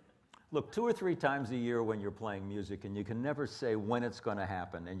 Look, 2 or 3 times a year when you're playing music, and you can never say when it's going to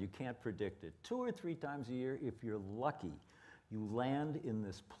happen, and you can't predict it. 2 or 3 times a year, if you're lucky, you land in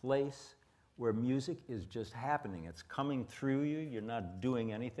this place where music is just happening. It's coming through you. You're not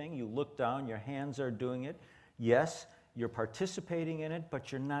doing anything. You look down, your hands are doing it. Yes, you're participating in it,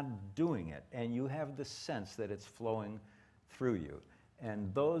 but you're not doing it. And you have the sense that it's flowing through you.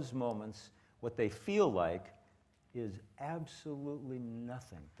 And those moments, what they feel like is absolutely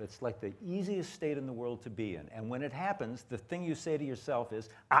nothing. That's like the easiest state in the world to be in. And when it happens, the thing you say to yourself is,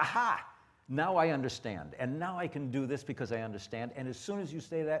 aha, now I understand. And now I can do this because I understand. And as soon as you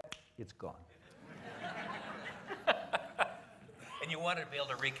say that, it's gone. And you wanted to be able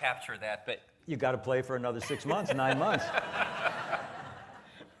to recapture that, but You got to play for another 6 months, 9 months. I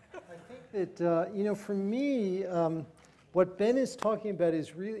think that, you know, for me, what Ben is talking about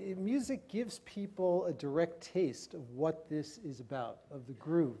is really, music gives people a direct taste of what this is about, of the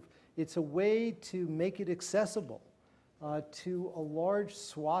groove. It's a way to make it accessible to a large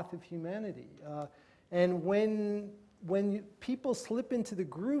swath of humanity. And when people slip into the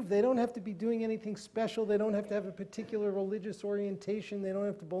groove, they don't have to be doing anything special. They don't have to have a particular religious orientation. They don't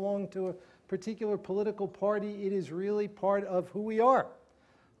have to belong to a particular political party. It is really part of who we are.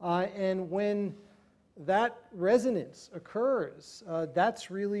 And when that resonance occurs,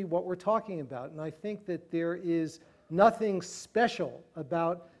 that's really what we're talking about. And I think that there is nothing special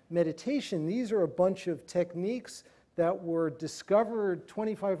about meditation. These are a bunch of techniques that were discovered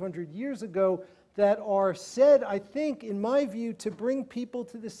 2,500 years ago that are said, I think, in my view, to bring people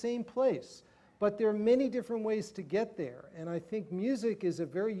to the same place. But there are many different ways to get there. And I think music is a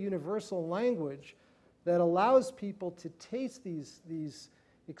very universal language that allows people to taste these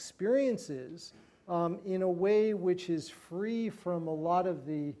experiences in a way which is free from a lot of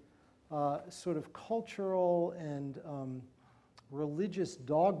the sort of cultural and religious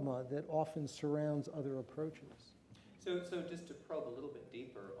dogma that often surrounds other approaches. So just to probe a little bit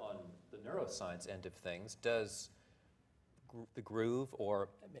deeper on the neuroscience end of things, does the groove, or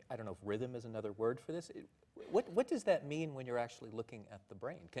I don't know if rhythm is another word for this, what does that mean when you're actually looking at the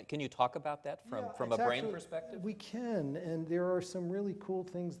brain? Can you talk about that from a brain perspective? We can, and there are some really cool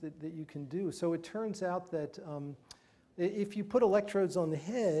things that you can do. So it turns out that if you put electrodes on the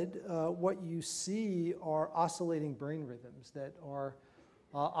head, what you see are oscillating brain rhythms that are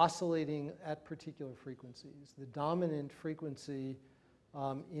oscillating at particular frequencies. The dominant frequency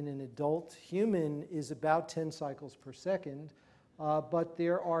in an adult human is about 10 cycles per second, but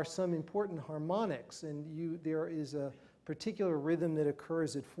there are some important harmonics, and there is a particular rhythm that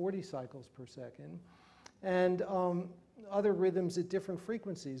occurs at 40 cycles per second, and other rhythms at different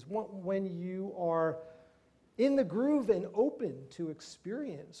frequencies. When you are in the groove and open to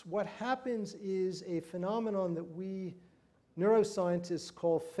experience, what happens is a phenomenon that we neuroscientists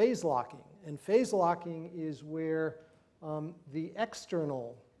call phase locking. And phase locking is where the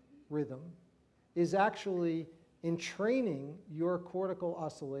external rhythm is actually entraining your cortical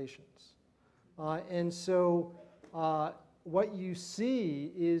oscillations. And so what you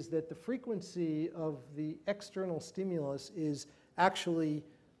see is that the frequency of the external stimulus is actually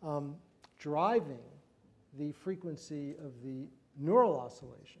driving the frequency of the neural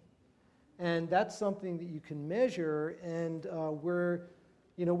oscillation. And that's something that you can measure, and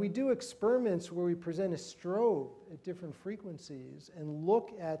we do experiments where we present a strobe at different frequencies and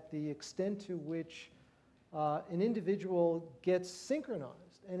look at the extent to which an individual gets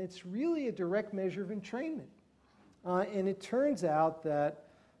synchronized. And it's really a direct measure of entrainment. And it turns out that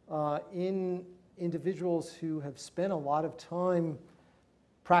in individuals who have spent a lot of time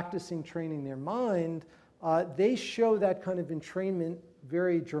practicing training their mind, they show that kind of entrainment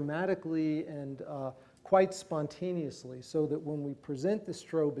very dramatically and quite spontaneously, so that when we present the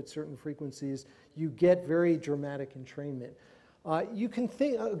strobe at certain frequencies, you get very dramatic entrainment. You can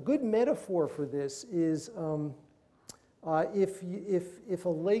think, a good metaphor for this is if a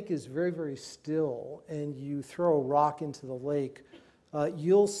lake is very, very still and you throw a rock into the lake,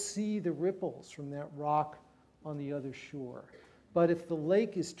 you'll see the ripples from that rock on the other shore. But if the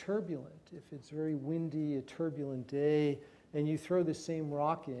lake is turbulent, if it's very windy, a turbulent day, and you throw the same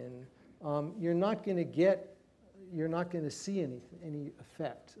rock in, you're not going to see any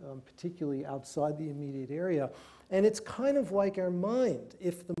effect, particularly outside the immediate area. And it's kind of like our mind.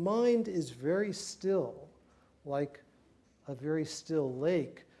 If the mind is very still, like a very still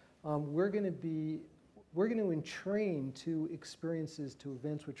lake, we're going to entrain to experiences, to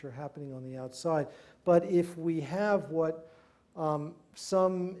events which are happening on the outside. But if we have what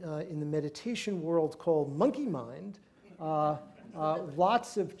some in the meditation world call monkey mind,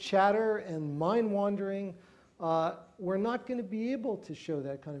 lots of chatter and mind wandering, we're not going to be able to show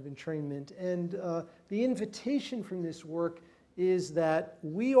that kind of entrainment. And the invitation from this work is that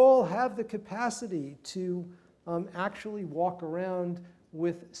we all have the capacity to actually walk around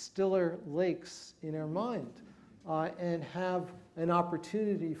with stiller lakes in our mind and have an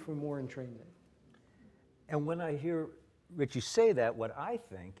opportunity for more entrainment. And when I hear Richie say that, what I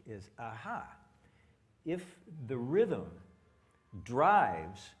think is, aha, if the rhythm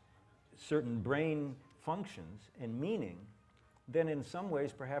drives certain brain functions and meaning, then in some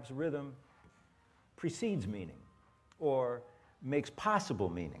ways perhaps rhythm precedes meaning or makes possible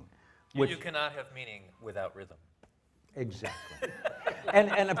meaning. You cannot have meaning without rhythm. Exactly.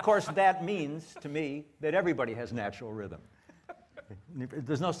 and of course that means to me that everybody has natural rhythm.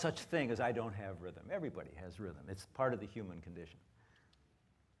 There's no such thing as I don't have rhythm. Everybody has rhythm. It's part of the human condition.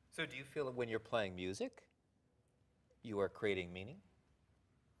 So do you feel that when you're playing music, you are creating meaning?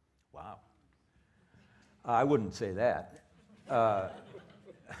 Wow. I wouldn't say that.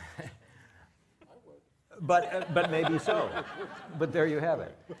 But maybe so. But there you have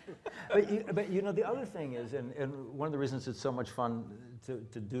it. But you know, the other thing is, and one of the reasons it's so much fun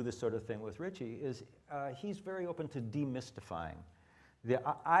to do this sort of thing with Richie is he's very open to demystifying.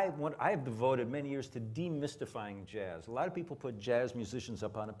 I have devoted many years to demystifying jazz. A lot of people put jazz musicians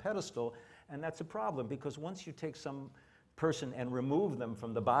up on a pedestal, and that's a problem because once you take some person and remove them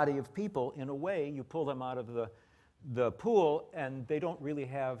from the body of people, in a way, you pull them out of the pool, and they don't really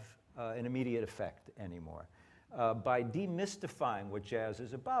have an immediate effect anymore. By demystifying what jazz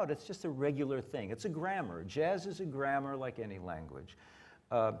is about, it's just a regular thing. It's a grammar. Jazz is a grammar like any language.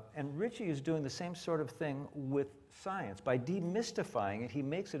 And Richie is doing the same sort of thing with science. By demystifying it, he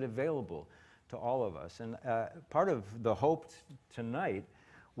makes it available to all of us. And part of the hope tonight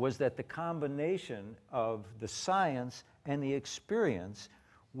was that the combination of the science and the experience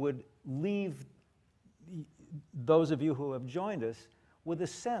would leave those of you who have joined us with a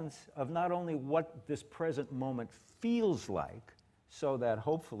sense of not only what this present moment feels like, so that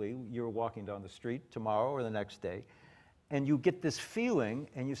hopefully you're walking down the street tomorrow or the next day, and you get this feeling,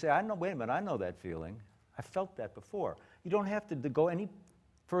 and you say, wait a minute, I know that feeling. I felt that before. You don't have to go any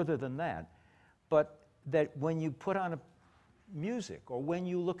further than that, but that when you put on music, or when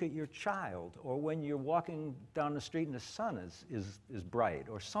you look at your child, or when you're walking down the street and the sun is bright,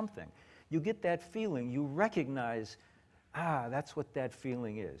 or something, you get that feeling, you recognize, that's what that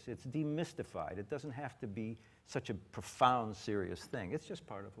feeling is. It's demystified. It doesn't have to be such a profound, serious thing. It's just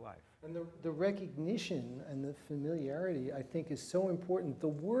part of life. And the recognition and the familiarity, I think, is so important. The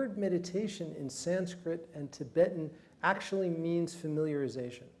word meditation in Sanskrit and Tibetan actually means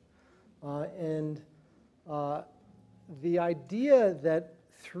familiarization. The idea that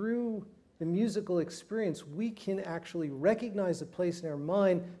through the musical experience, we can actually recognize a place in our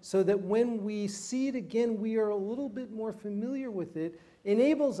mind so that when we see it again, we are a little bit more familiar with it,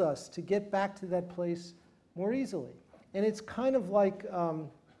 enables us to get back to that place more easily. And it's kind of like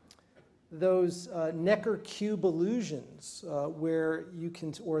those Necker cube illusions where you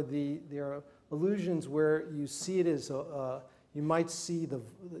can, or there are illusions where you see it as you might see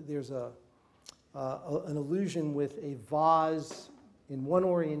there's an illusion with a vase in one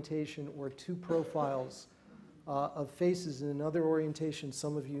orientation or two profiles of faces in another orientation.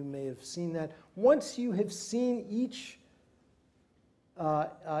 Some of you may have seen that. Once you have seen each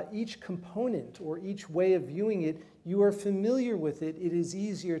component or each way of viewing it, you are familiar with it, it is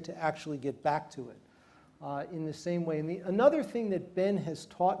easier to actually get back to it in the same way. And another thing that Ben has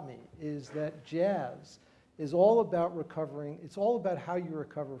taught me is that jazz is all about recovering. It's all about how you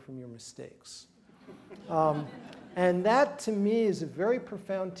recover from your mistakes. And that, to me, is a very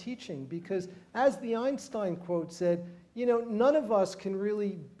profound teaching because, as the Einstein quote said, you know, none of us can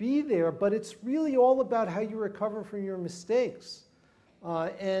really be there, but it's really all about how you recover from your mistakes.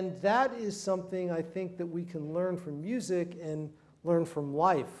 And that is something I think that we can learn from music and learn from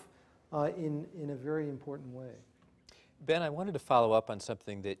life in a very important way. Ben, I wanted to follow up on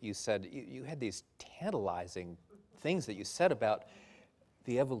something that you said. You had these tantalizing things that you said about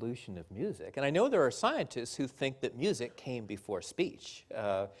the evolution of music. And I know there are scientists who think that music came before speech.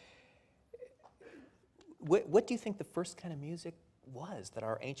 What do you think the first kind of music was that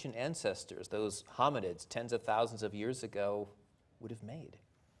our ancient ancestors, those hominids tens of thousands of years ago, would have made?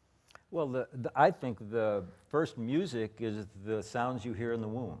 Well, I think the first music is the sounds you hear in the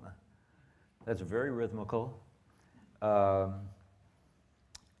womb. That's very rhythmical.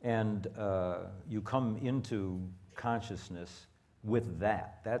 And you come into consciousness with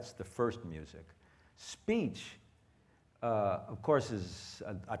that. That's the first music. Speech, of course, is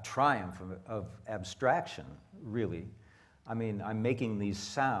a triumph of abstraction, really. I mean, I'm making these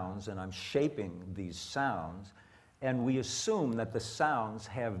sounds and I'm shaping these sounds, and we assume that the sounds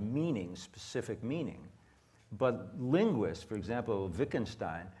have meaning, specific meaning. But linguists, for example,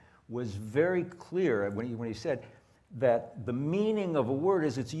 Wittgenstein, was very clear when he said that the meaning of a word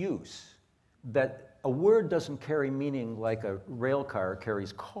is its use, that a word doesn't carry meaning like a rail car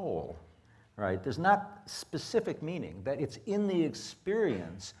carries coal, right? There's not specific meaning, that it's in the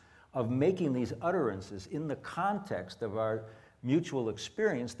experience of making these utterances in the context of our mutual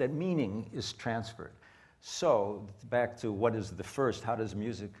experience that meaning is transferred. So back to what is the first, how does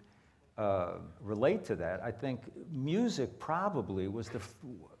music relate to that? I think music probably was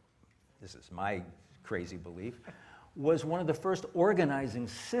this is my crazy belief, was one of the first organizing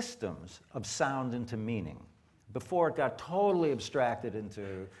systems of sound into meaning before it got totally abstracted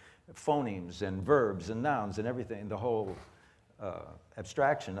into phonemes and verbs and nouns and everything, the whole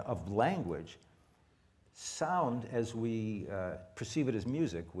abstraction of language. Sound, as we perceive it as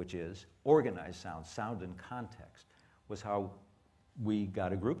music, which is organized sound, sound in context, was how we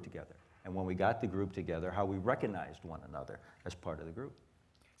got a group together. And when we got the group together, how we recognized one another as part of the group.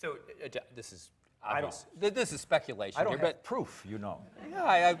 So this is obvious. This is speculation. I don't here, have proof, you know.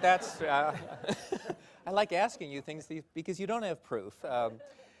 Yeah, that's. I like asking you things because you don't have proof.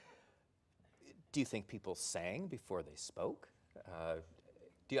 Do you think people sang before they spoke?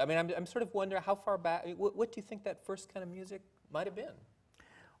 I'm sort of wondering how far back. What do you think that first kind of music might have been?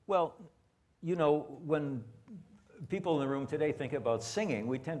 Well, you know, when people in the room today think about singing,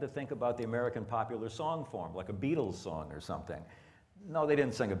 we tend to think about the American popular song form, like a Beatles song or something. No, they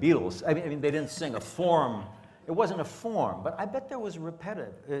didn't sing a Beatles. I mean, they didn't sing a form. It wasn't a form, but I bet there was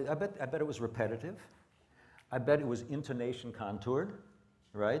repetitive. I bet it was repetitive. I bet it was intonation contoured,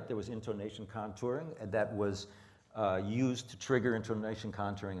 right? There was intonation contouring that was used to trigger intonation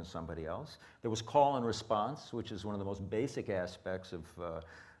contouring in somebody else. There was call and response, which is one of the most basic aspects of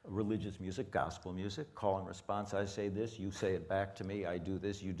religious music, gospel music. Call and response, I say this, you say it back to me, I do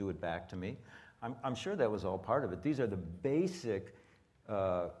this, you do it back to me. I'm sure that was all part of it. These are the basic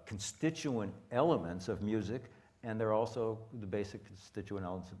constituent elements of music, and they're also the basic constituent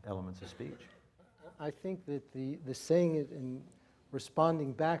elements of speech. I think that the saying it and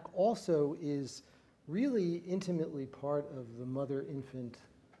responding back also is really intimately part of the mother-infant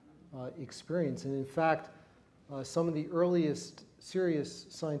experience. And in fact, some of the earliest serious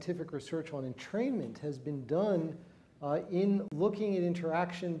scientific research on entrainment has been done in looking at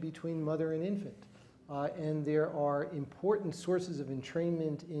interaction between mother and infant. And there are important sources of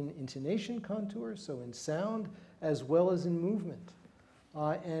entrainment in intonation contours, so in sound, as well as in movement.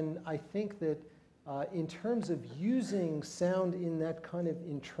 And I think that in terms of using sound in that kind of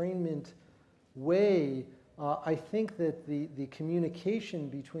entrainment way, I think that the communication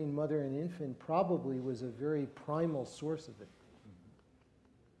between mother and infant probably was a very primal source of it.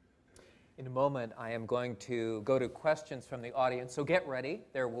 In a moment, I am going to go to questions from the audience, so get ready.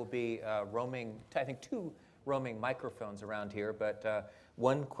 There will be roaming, I think, 2 roaming microphones around here, but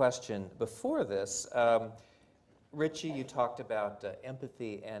one question before this. Richie, you talked about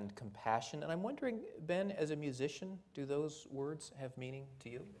empathy and compassion, and I'm wondering, Ben, as a musician, do those words have meaning to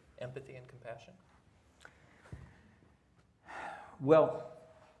you? Empathy and compassion? Well,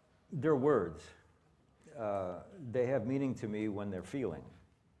 they're words. They have meaning to me when they're feeling.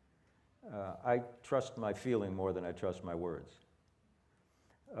 I trust my feeling more than I trust my words.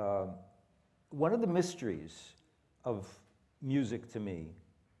 One of the mysteries of music to me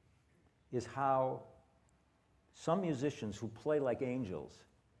is how some musicians who play like angels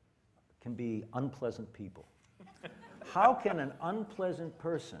can be unpleasant people. How can an unpleasant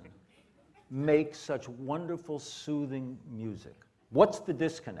person make such wonderful, soothing music? What's the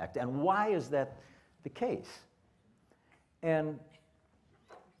disconnect, and why is that the case? And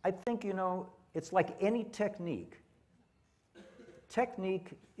I think, you know, it's like any technique.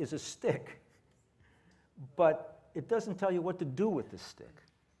 Technique is a stick, but it doesn't tell you what to do with the stick,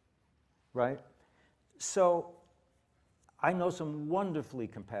 right? So I know some wonderfully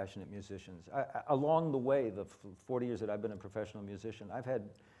compassionate musicians. Along the way, the 40 years that I've been a professional musician, I've had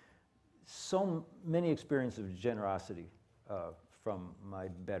so many experiences of generosity from my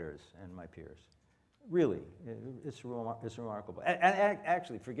betters and my peers. Really, it's remarkable. And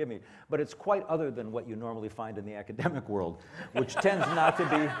actually, forgive me, but it's quite other than what you normally find in the academic world, which tends not to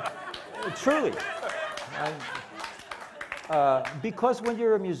be, truly. Because when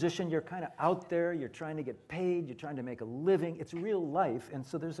you're a musician, you're kind of out there, you're trying to get paid, you're trying to make a living. It's real life, and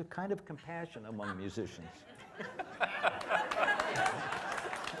so there's a kind of compassion among musicians.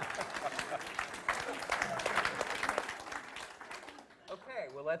 Okay,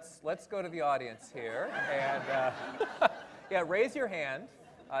 well, let's go to the audience here, and yeah, raise your hand.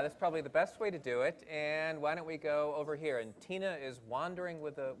 That's probably the best way to do it. And why don't we go over here? And Tina is wandering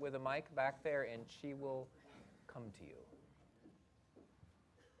with a mic back there, and she will come to you.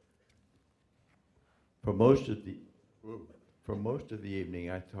 For most of the evening,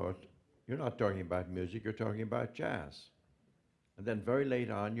 I thought, you're not talking about music, you're talking about jazz. And then very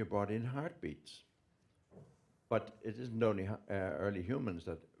late on, you brought in heartbeats. But it isn't only early humans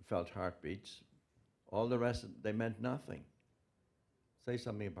that felt heartbeats. All the rest, they meant nothing. Say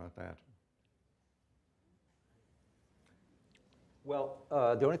something about that. Well,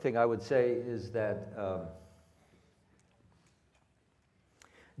 the only thing I would say is that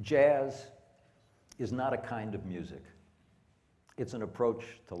jazz is not a kind of music. It's an approach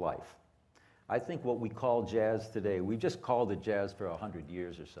to life. I think what we call jazz today, we've just called it jazz for 100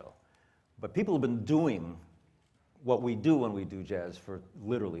 years or so. But people have been doing what we do when we do jazz for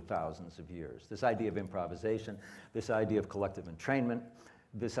literally thousands of years. This idea of improvisation, this idea of collective entrainment,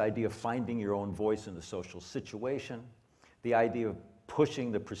 this idea of finding your own voice in a social situation, the idea of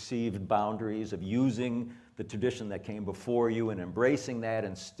pushing the perceived boundaries, of using the tradition that came before you and embracing that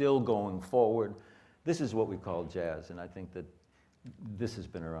and still going forward. This is what we call jazz, and I think that this has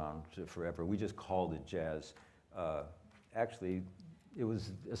been around forever. We just called it jazz. Actually, it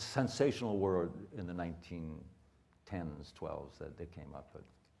was a sensational word in the 1910s, 12s that they came up with.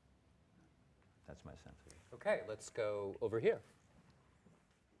 That's my sense of it. Okay, let's go over here.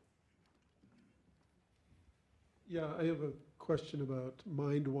 Yeah, I have a question about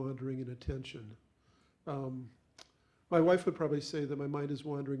mind wandering and attention. My wife would probably say that my mind is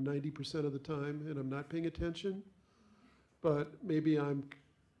wandering 90% of the time and I'm not paying attention, but maybe I'm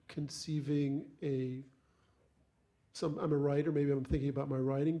conceiving I'm a writer, maybe I'm thinking about my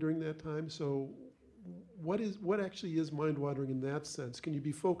writing during that time. So what actually is mind wandering in that sense? Can you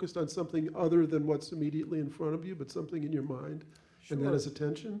be focused on something other than what's immediately in front of you, but something in your mind, and that is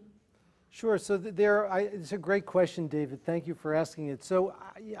attention? Sure. So it's a great question, David. Thank you for asking it. So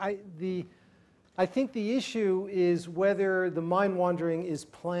I think the issue is whether the mind wandering is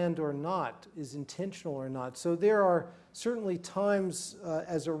planned or not, is intentional or not. So there are certainly times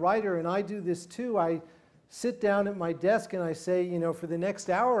as a writer, and I do this too, I sit down at my desk and I say, you know, for the next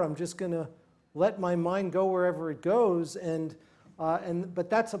hour, I'm just going to let my mind go wherever it goes. But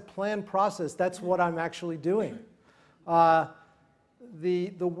that's a planned process. That's what I'm actually doing.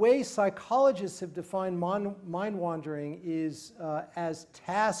 The way psychologists have defined mind wandering is as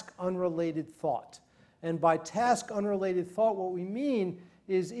task-unrelated thought. And by task-unrelated thought, what we mean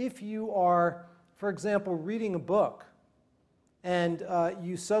is if you are, for example, reading a book, and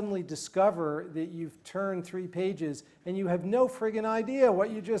you suddenly discover that you've turned 3 pages and you have no friggin' idea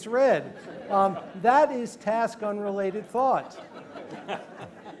what you just read. That is task-unrelated thought.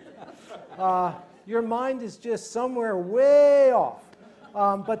 Your mind is just somewhere way off.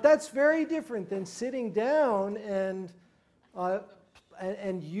 But that's very different than sitting down and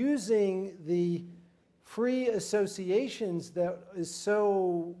using the free associations that is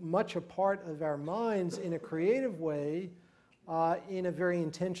so much a part of our minds in a creative way, in a very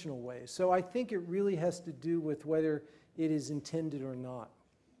intentional way. So I think it really has to do with whether it is intended or not.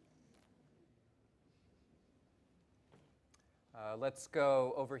 Let's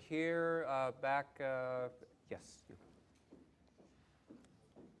go over here, back, yes. You.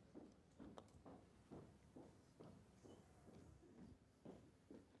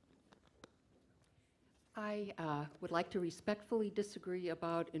 I would like to respectfully disagree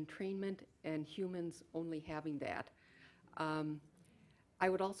about entrainment and humans only having that. I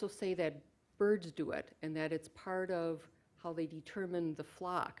would also say that birds do it, and that it's part of how they determine the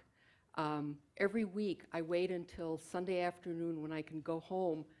flock. Every week, I wait until Sunday afternoon when I can go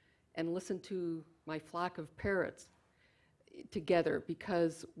home and listen to my flock of parrots together,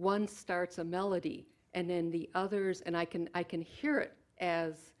 because one starts a melody, and then the others, and I can hear it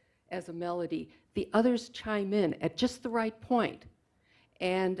as a melody. The others chime in at just the right point,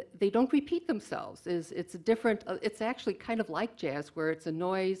 and they don't repeat themselves. It's a different. It's actually kind of like jazz, where it's a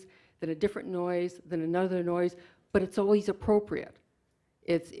noise, then a different noise, then another noise, but it's always appropriate.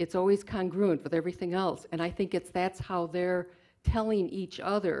 It's always congruent with everything else, and I think that's how they're telling each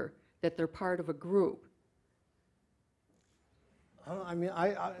other that they're part of a group. I mean,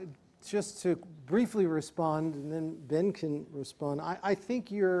 just to briefly respond, and then Ben can respond. I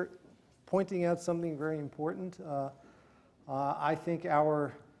think you're pointing out something very important. I think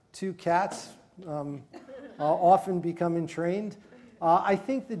our two cats often become entrained. I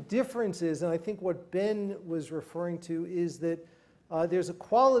think the difference is, and I think what Ben was referring to, is that there's a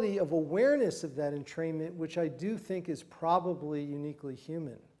quality of awareness of that entrainment, which I do think is probably uniquely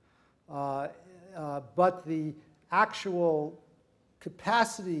human. But the actual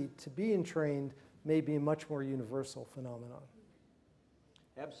capacity to be entrained may be a much more universal phenomenon.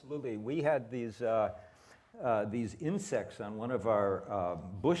 Absolutely. We had these insects on one of our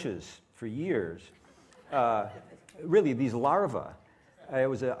bushes for years. Really, these larvae. It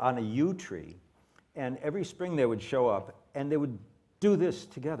was on a yew tree. And every spring they would show up, and they would do this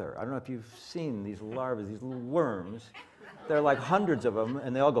together. I don't know if you've seen these larvae, these little worms. There are like hundreds of them,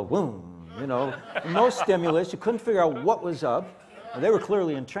 and they all go boom, you know. No stimulus. You couldn't figure out what was up. And they were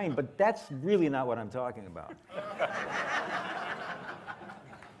clearly entrained, but that's really not what I'm talking about.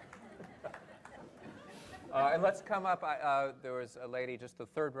 And let's come up. There was a lady just the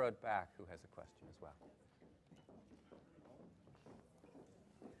third row back who has a question as well.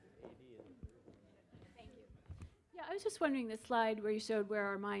 Thank you. Yeah, I was just wondering the slide where you showed where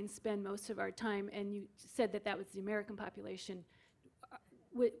our minds spend most of our time, and you said that that was the American population.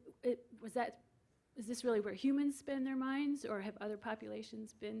 Is this really where humans spend their minds, or have other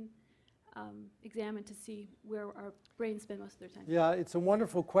populations been examined to see where our brains spend most of their time? Yeah, it's a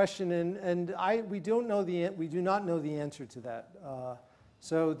wonderful question, and we do not know the answer to that.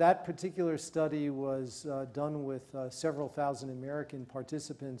 So that particular study was done with several thousand American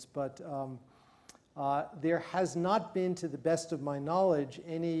participants, but there has not been, to the best of my knowledge,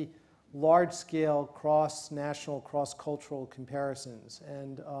 any large-scale cross-national, cross-cultural comparisons.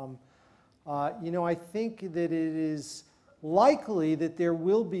 And you know, I think that it is likely that there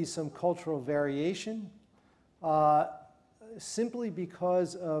will be some cultural variation, simply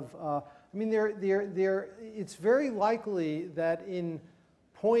because of, I mean, it's very likely that in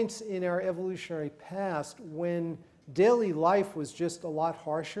points in our evolutionary past when daily life was just a lot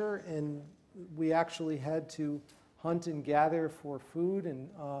harsher and we actually had to hunt and gather for food, and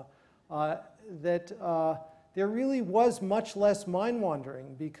there really was much less mind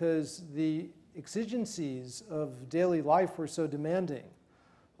wandering because the exigencies of daily life were so demanding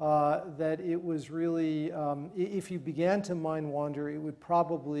that it was really, if you began to mind wander, it would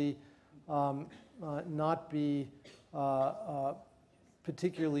probably not be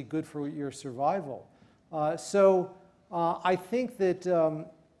particularly good for your survival. So I think that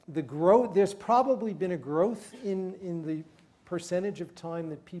there's probably been a growth in the percentage of time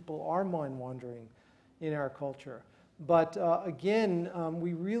that people are mind wandering in our culture. But again,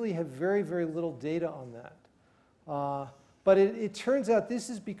 we really have very, very little data on that. But it turns out this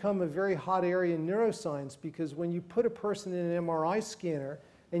has become a very hot area in neuroscience, because when you put a person in an MRI scanner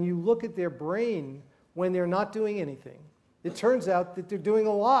and you look at their brain when they're not doing anything, it turns out that they're doing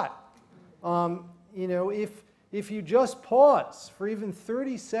a lot. You know, if you just pause for even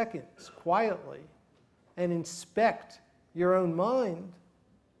 30 seconds quietly and inspect your own mind,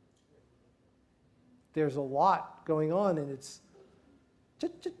 there's a lot going on, and it's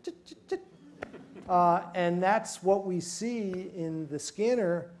and that's what we see in the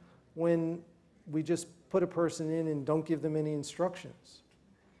scanner when we just put a person in and don't give them any instructions.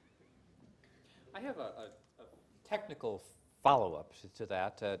 I have a technical follow-up to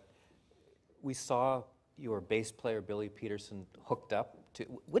that. We saw your bass player, Billy Peterson, hooked up to...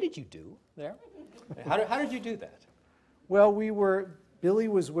 What did you do there? How did you do that? Well, Billy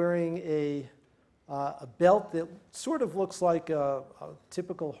was wearing a belt that sort of looks like a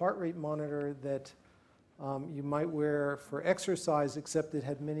typical heart rate monitor that you might wear for exercise, except it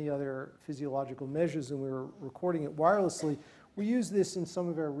had many other physiological measures, and we were recording it wirelessly. We use this in some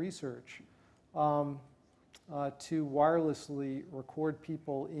of our research to wirelessly record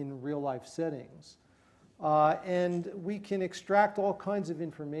people in real-life settings. And we can extract all kinds of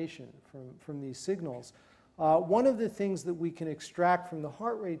information from these signals. One of the things that we can extract from the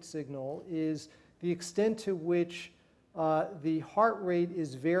heart rate signal is the extent to which the heart rate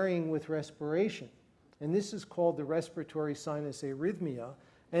is varying with respiration. And this is called the respiratory sinus arrhythmia.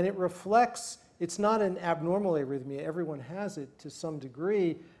 And it reflects, it's not an abnormal arrhythmia, everyone has it to some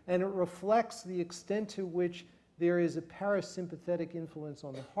degree, and it reflects the extent to which there is a parasympathetic influence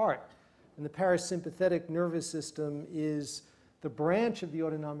on the heart. And the parasympathetic nervous system is the branch of the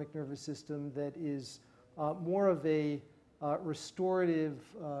autonomic nervous system that is more of a restorative,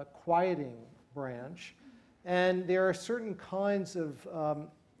 quieting branch. And there are certain kinds of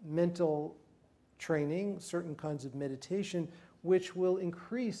mental training, certain kinds of meditation, which will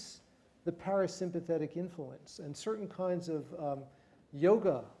increase the parasympathetic influence, and certain kinds of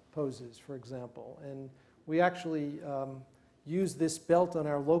yoga poses, for example. And we actually used this belt on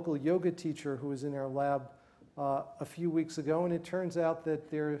our local yoga teacher who was in our lab a few weeks ago, and it turns out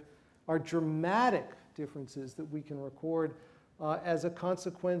that there are dramatic differences that we can record as a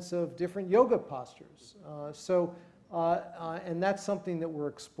consequence of different yoga postures. And that's something that we're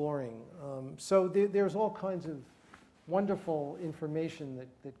exploring. So there's all kinds of wonderful information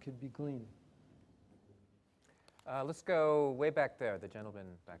that could be gleaned. Let's go way back there, the gentleman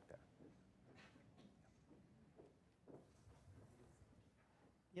back there.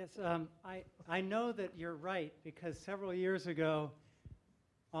 Yes, I know that you're right, because several years ago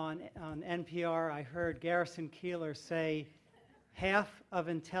on NPR I heard Garrison Keillor say half of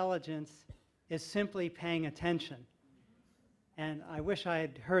intelligence is simply paying attention. And I wish I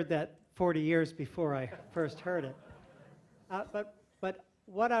had heard that 40 years before I first heard it. But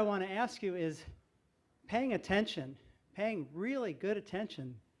what I want to ask you is, paying attention, paying really good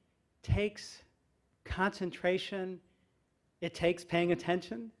attention, takes concentration. It takes paying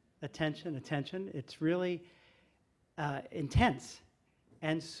attention. It's really intense.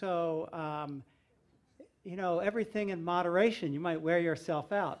 And so, you know, everything in moderation, you might wear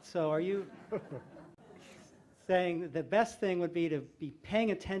yourself out. So are you saying that the best thing would be to be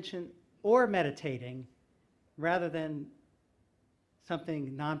paying attention or meditating rather than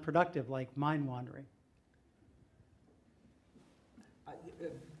something non-productive like mind wandering?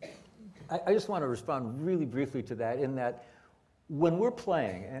 I just want to respond really briefly to that, in that when we're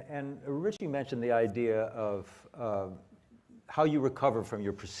playing, and Richie mentioned the idea of how you recover from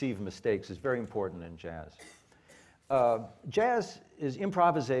your perceived mistakes is very important in jazz. Jazz is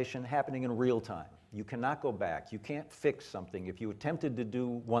improvisation happening in real time. You cannot go back. You can't fix something. If you attempted to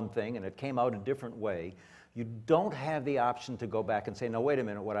do one thing and it came out a different way, you don't have the option to go back and say, no, wait a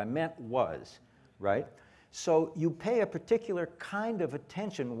minute, what I meant was, right? So you pay a particular kind of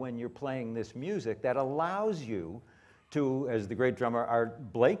attention when you're playing this music that allows you to, as the great drummer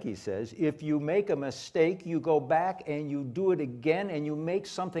Art Blakey says, if you make a mistake, you go back and you do it again and you make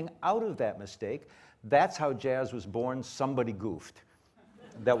something out of that mistake. That's how jazz was born. Somebody goofed.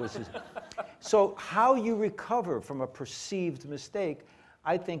 That was his. So how you recover from a perceived mistake,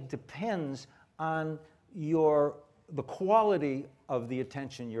 I think, depends on the quality of the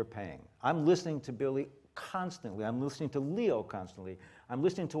attention you're paying. I'm listening to Billy constantly. I'm listening to Leo constantly. I'm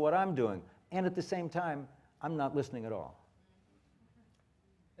listening to what I'm doing. And at the same time, I'm not listening at all.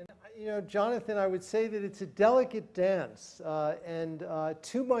 And, you know, Jonathan, I would say that it's a delicate dance, and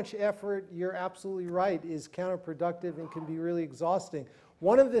too much effort, you're absolutely right, is counterproductive and can be really exhausting.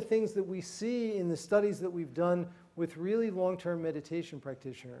 One of the things that we see in the studies that we've done with really long-term meditation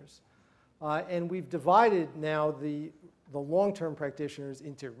practitioners, and we've divided now the long-term practitioners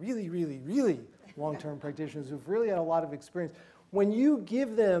into really, really, really long-term practitioners who've really had a lot of experience. When you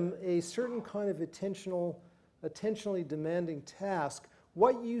give them a certain kind of attentionally demanding task,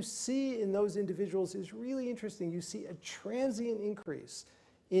 what you see in those individuals is really interesting. You see a transient increase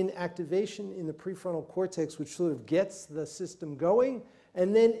in activation in the prefrontal cortex, which sort of gets the system going,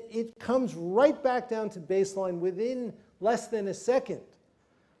 and then it comes right back down to baseline within less than a second.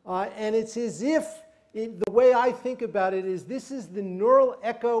 And it's as if, the way I think about it is, this is the neural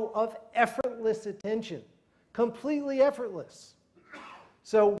echo of effortless attention, completely effortless.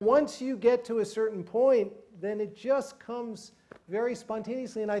 So once you get to a certain point, then it just comes very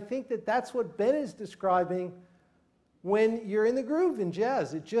spontaneously. And I think that that's what Ben is describing when you're in the groove in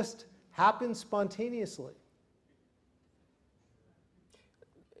jazz. It just happens spontaneously.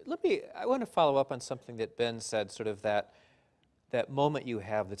 I want to follow up on something that Ben said, sort of that moment you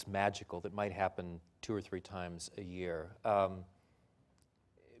have that's magical, that might happen 2 or 3 times a year.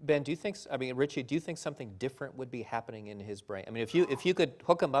 Ben, Richie, do you think something different would be happening in his brain? I mean, if you could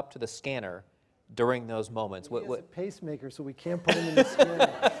hook him up to the scanner during those moments, He has a pacemaker, so we can't put him in the scanner.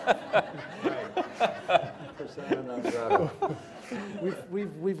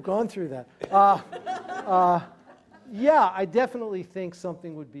 We've gone through that. Yeah, I definitely think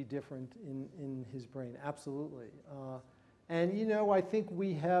something would be different in his brain, absolutely. And, you know, I think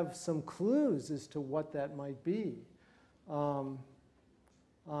we have some clues as to what that might be. You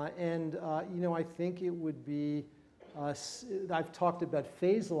know, I think it would be, I've talked about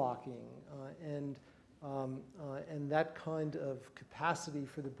phase locking and that kind of capacity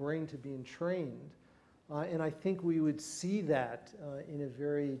for the brain to be entrained. And I think we would see that in a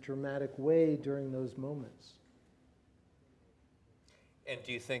very dramatic way during those moments. And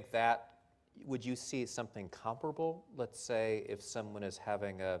do you think would you see something comparable? Let's say if someone is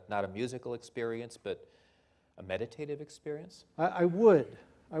having not a musical experience, but a meditative experience? I would,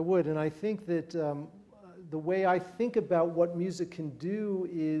 and I think that the way I think about what music can do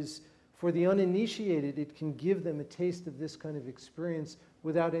is, for the uninitiated, it can give them a taste of this kind of experience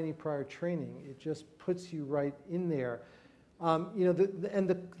without any prior training. It just puts you right in there. You know,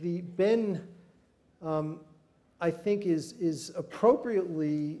 the Ben, I think, is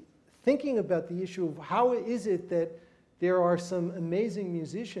appropriately thinking about the issue of how is it that there are some amazing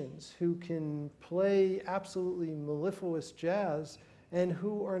musicians who can play absolutely mellifluous jazz and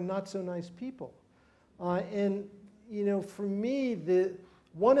who are not so nice people. And, you know, for me,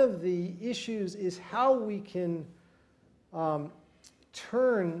 one of the issues is how we can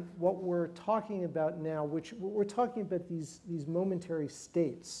turn what we're talking about now, which we're talking about these momentary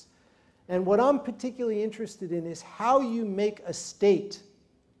states. And what I'm particularly interested in is how you make a state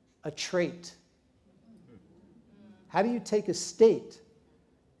a trait. How do you take a state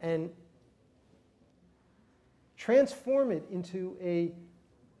and transform it into a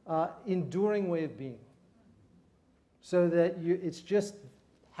enduring way of being, so that it's just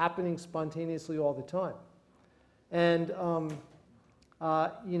happening spontaneously all the time? And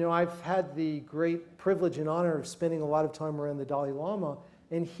you know, I've had the great privilege and honor of spending a lot of time around the Dalai Lama,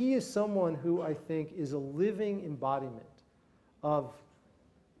 and he is someone who I think is a living embodiment of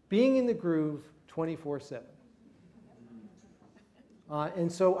being in the groove 24/7. And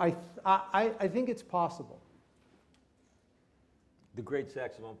so I think it's possible. The great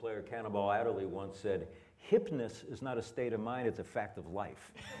saxophone player Cannonball Adderley once said, "Hipness is not a state of mind, it's a fact of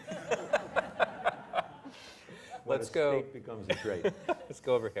life." Let's go. State becomes a trait. Let's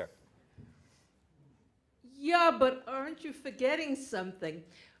go over here. Yeah, but aren't you forgetting something?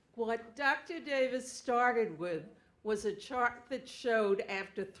 What Dr. Davis started with was a chart that showed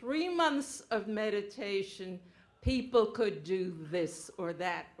after 3 months of meditation, people could do this or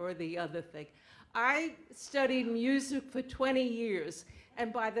that or the other thing. I studied music for 20 years,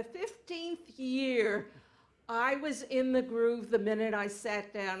 and by the 15th year, I was in the groove the minute I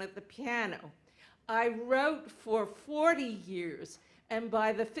sat down at the piano. I wrote for 40 years, and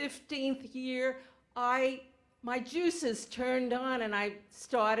by the 15th year, my juices turned on and I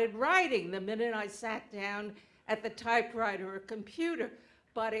started writing the minute I sat down at the typewriter or computer.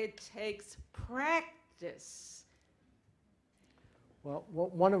 But it takes practice. Well,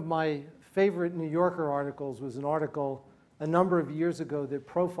 one of my favorite New Yorker articles was an article a number of years ago that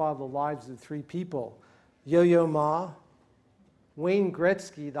profiled the lives of 3 people: Yo-Yo Ma, Wayne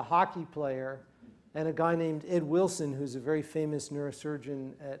Gretzky, the hockey player, and a guy named Ed Wilson, who's a very famous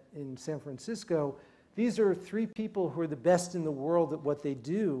neurosurgeon in San Francisco. These are 3 people who are the best in the world at what they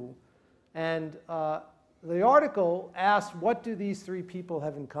do. And the article asked, what do these 3 people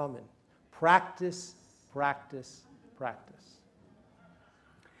have in common? Practice, practice, practice.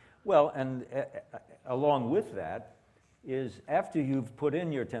 Well, and along with that is after you've put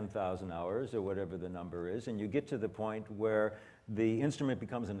in your 10,000 hours or whatever the number is, and you get to the point where the instrument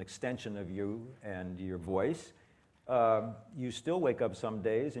becomes an extension of you and your voice, you still wake up some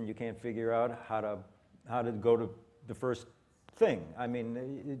days and you can't figure out how to go to the first thing. I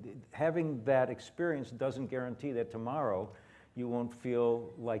mean, having that experience doesn't guarantee that tomorrow you won't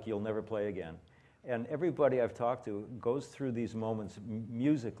feel like you'll never play again. And everybody I've talked to goes through these moments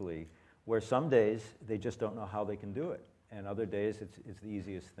musically where some days they just don't know how they can do it, and other days it's the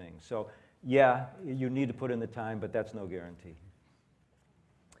easiest thing. So yeah, you need to put in the time, but that's no guarantee.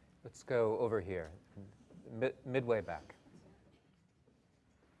 Let's go over here, midway back.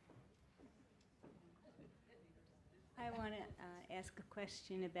 I want to ask a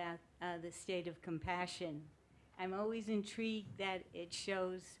question about the state of compassion. I'm always intrigued that it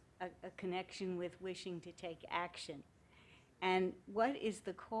shows a connection with wishing to take action. And what is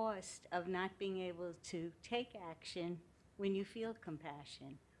the cost of not being able to take action when you feel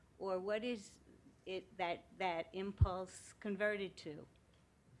compassion? Or what is it that impulse converted to?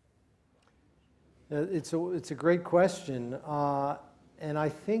 It's a great question. And I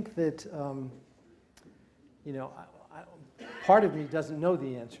think that, you know, part of me doesn't know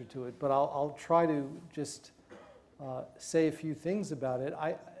the answer to it, but I'll try to just say a few things about it.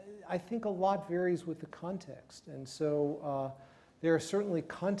 I think a lot varies with the context. And so there are certainly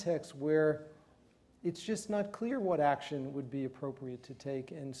contexts where it's just not clear what action would be appropriate to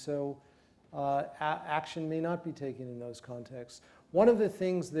take. And so action may not be taken in those contexts. One of the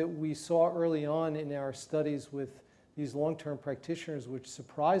things that we saw early on in our studies with these long-term practitioners, which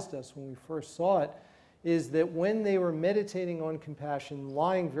surprised us when we first saw it, is that when they were meditating on compassion,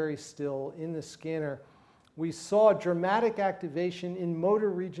 lying very still in the scanner, we saw dramatic activation in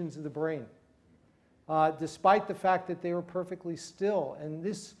motor regions of the brain, despite the fact that they were perfectly still. And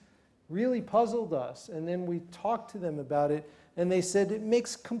this really puzzled us. And then we talked to them about it, and they said, it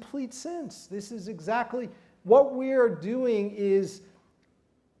makes complete sense. This is exactly what we are doing, is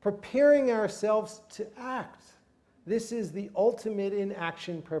preparing ourselves to act. This is the ultimate in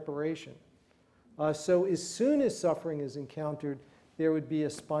action preparation. So as soon as suffering is encountered, there would be a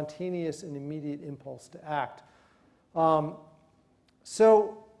spontaneous and immediate impulse to act.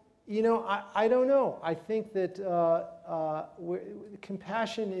 So, you know, I don't know. I think that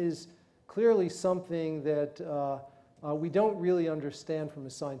compassion is clearly something that we don't really understand from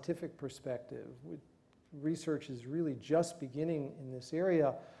a scientific perspective. Research is really just beginning in this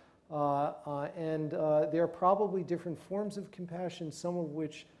area. And there are probably different forms of compassion, some of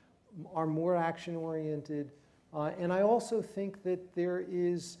which are more action-oriented. And I also think that there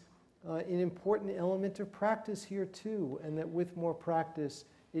is an important element of practice here too, and that with more practice,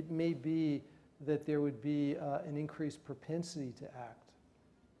 it may be that there would be an increased propensity to act.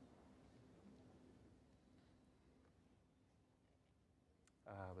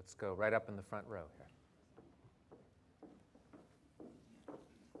 Let's go right up in the front row here.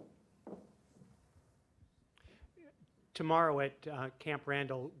 Tomorrow at Camp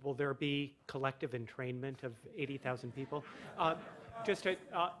Randall, will there be collective entrainment of 80,000 people?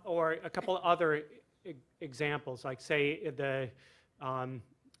 Or a couple other examples, like say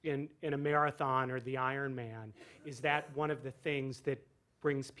in a marathon or the Ironman, is that one of the things that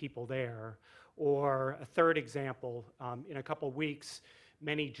brings people there? Or a third example, in a couple weeks,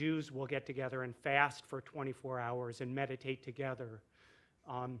 many Jews will get together and fast for 24 hours and meditate together.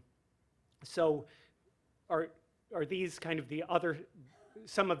 So are these kind of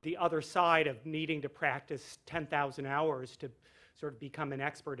some of the other side of needing to practice 10,000 hours to sort of become an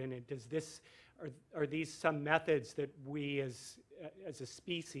expert in it? Are these some methods that we as a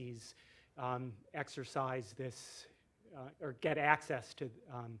species exercise this or get access to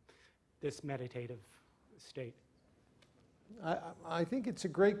this meditative state? I think it's a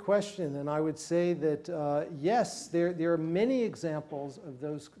great question, and I would say that yes, there are many examples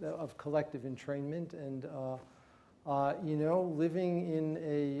of collective entrainment, and you know, living in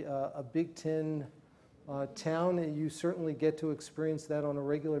a Big Ten town, you certainly get to experience that on a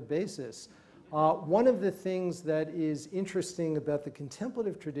regular basis. One of the things that is interesting about the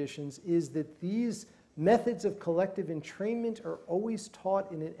contemplative traditions is that these methods of collective entrainment are always taught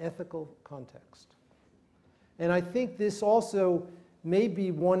in an ethical context. And I think this also may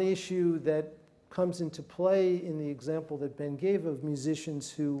be one issue that comes into play in the example that Ben gave of musicians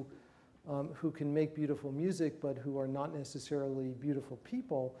who can make beautiful music but who are not necessarily beautiful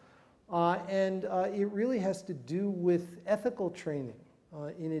people. And it really has to do with ethical training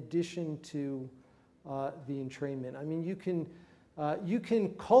in addition to the entrainment. I mean, you can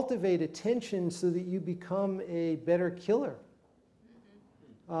cultivate attention so that you become a better killer.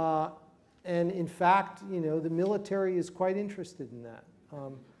 And in fact, you know, the military is quite interested in that.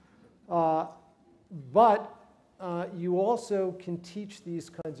 But you also can teach these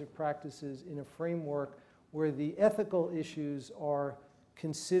kinds of practices in a framework where the ethical issues are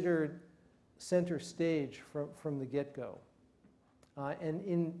considered center stage from the get-go. And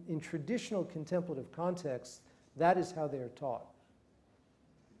in traditional contemplative contexts, that is how they are taught.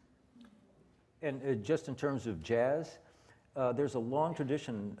 And just in terms of jazz, there's a long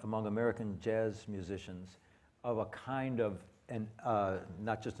tradition among American jazz musicians of a kind of,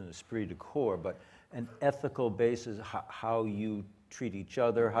 not just an esprit de corps, but an ethical basis, how you treat each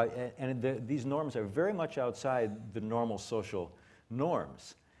other, these norms are very much outside the normal social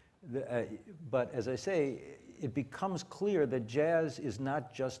norms. But as I say, it becomes clear that jazz is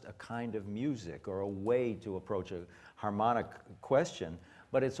not just a kind of music or a way to approach a harmonic question,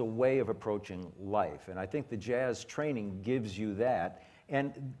 but it's a way of approaching life. And I think the jazz training gives you that.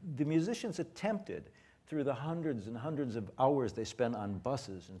 And the musicians attempted, through the hundreds and hundreds of hours they spent on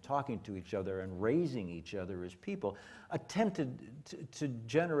buses and talking to each other and raising each other as people, attempted to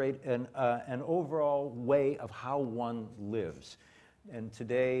generate an overall way of how one lives. And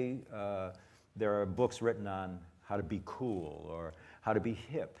today, there are books written on how to be cool or how to be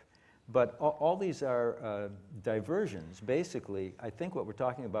hip. But all these are diversions. Basically, I think what we're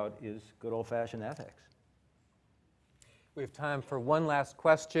talking about is good old-fashioned ethics. We have time for one last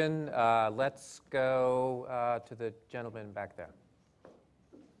question. Let's go to the gentleman back there.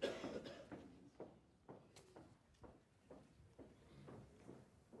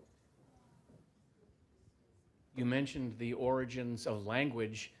 You mentioned the origins of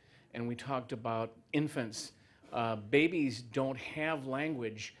language, and we talked about infants. Babies don't have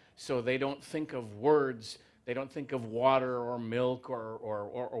language, so they don't think of words. They don't think of water or milk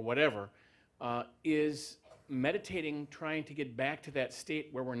or whatever. Is meditating trying to get back to that state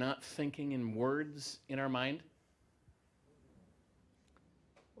where we're not thinking in words in our mind?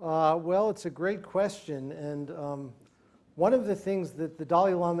 Well, it's a great question, and one of the things that the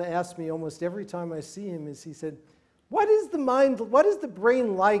Dalai Lama asks me almost every time I see him is he said, what is the mind, what is the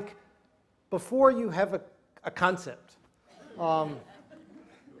brain like before you have a concept?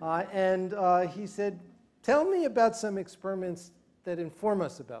 He said, tell me about some experiments that inform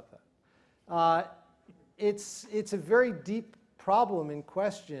us about that. It's a very deep problem in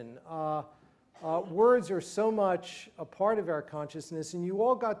question. Words are so much a part of our consciousness, and you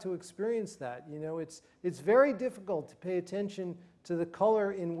all got to experience that. You know, it's very difficult to pay attention to the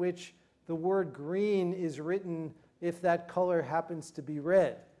color in which the word green is written if that color happens to be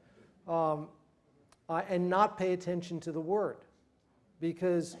red, and not pay attention to the word,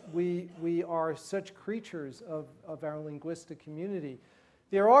 because we are such creatures of our linguistic community.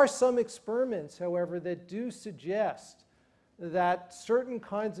 There are some experiments, however, that do suggest that certain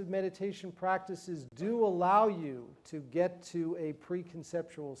kinds of meditation practices do allow you to get to a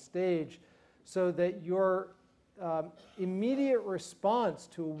preconceptual stage so that your immediate response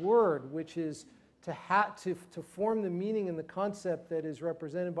to a word, which is to form the meaning and the concept that is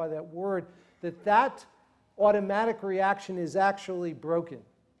represented by that word, that automatic reaction is actually broken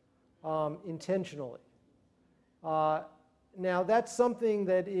intentionally. Now, that's something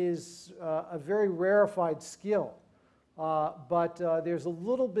that is a very rarefied skill. But there's a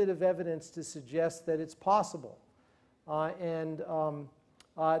little bit of evidence to suggest that it's possible, and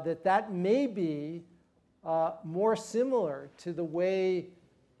that may be more similar to the way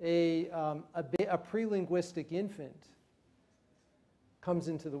a pre-linguistic infant comes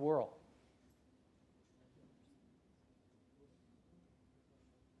into the world.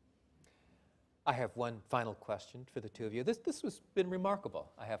 I have one final question for the two of you. This has been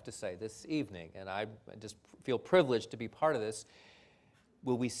remarkable, I have to say, this evening, and I just feel privileged to be part of this.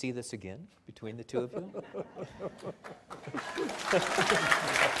 Will we see this again between the two of you?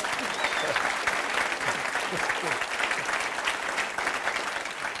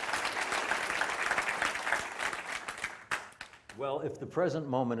 Well, if the present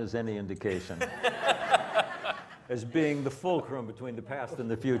moment is any indication, as being the fulcrum between the past and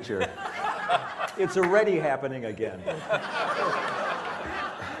the future, it's already happening again.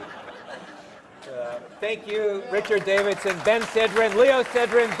 Thank you, Richard Davidson, Ben Sidran, Leo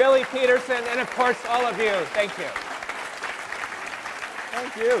Sidran, Billy Peterson, and of course, all of you. Thank you.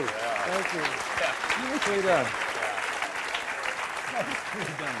 Thank you. Yeah. Thank you. Yeah. Beautifully done.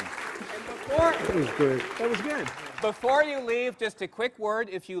 That was great. That was good. Before you leave, just a quick word.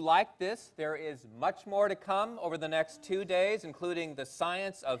 If you like this, there is much more to come over the next 2 days, including the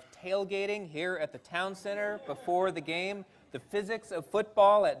science of tailgating here at the Town Center before the game, the physics of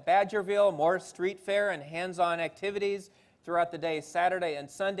football at Badgerville, more street fair and hands-on activities throughout the day, Saturday and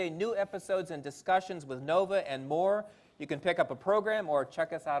Sunday, new episodes and discussions with Nova, and more. You can pick up a program or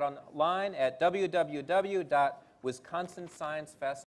check us out online at www.wisconsinsciencefest.com.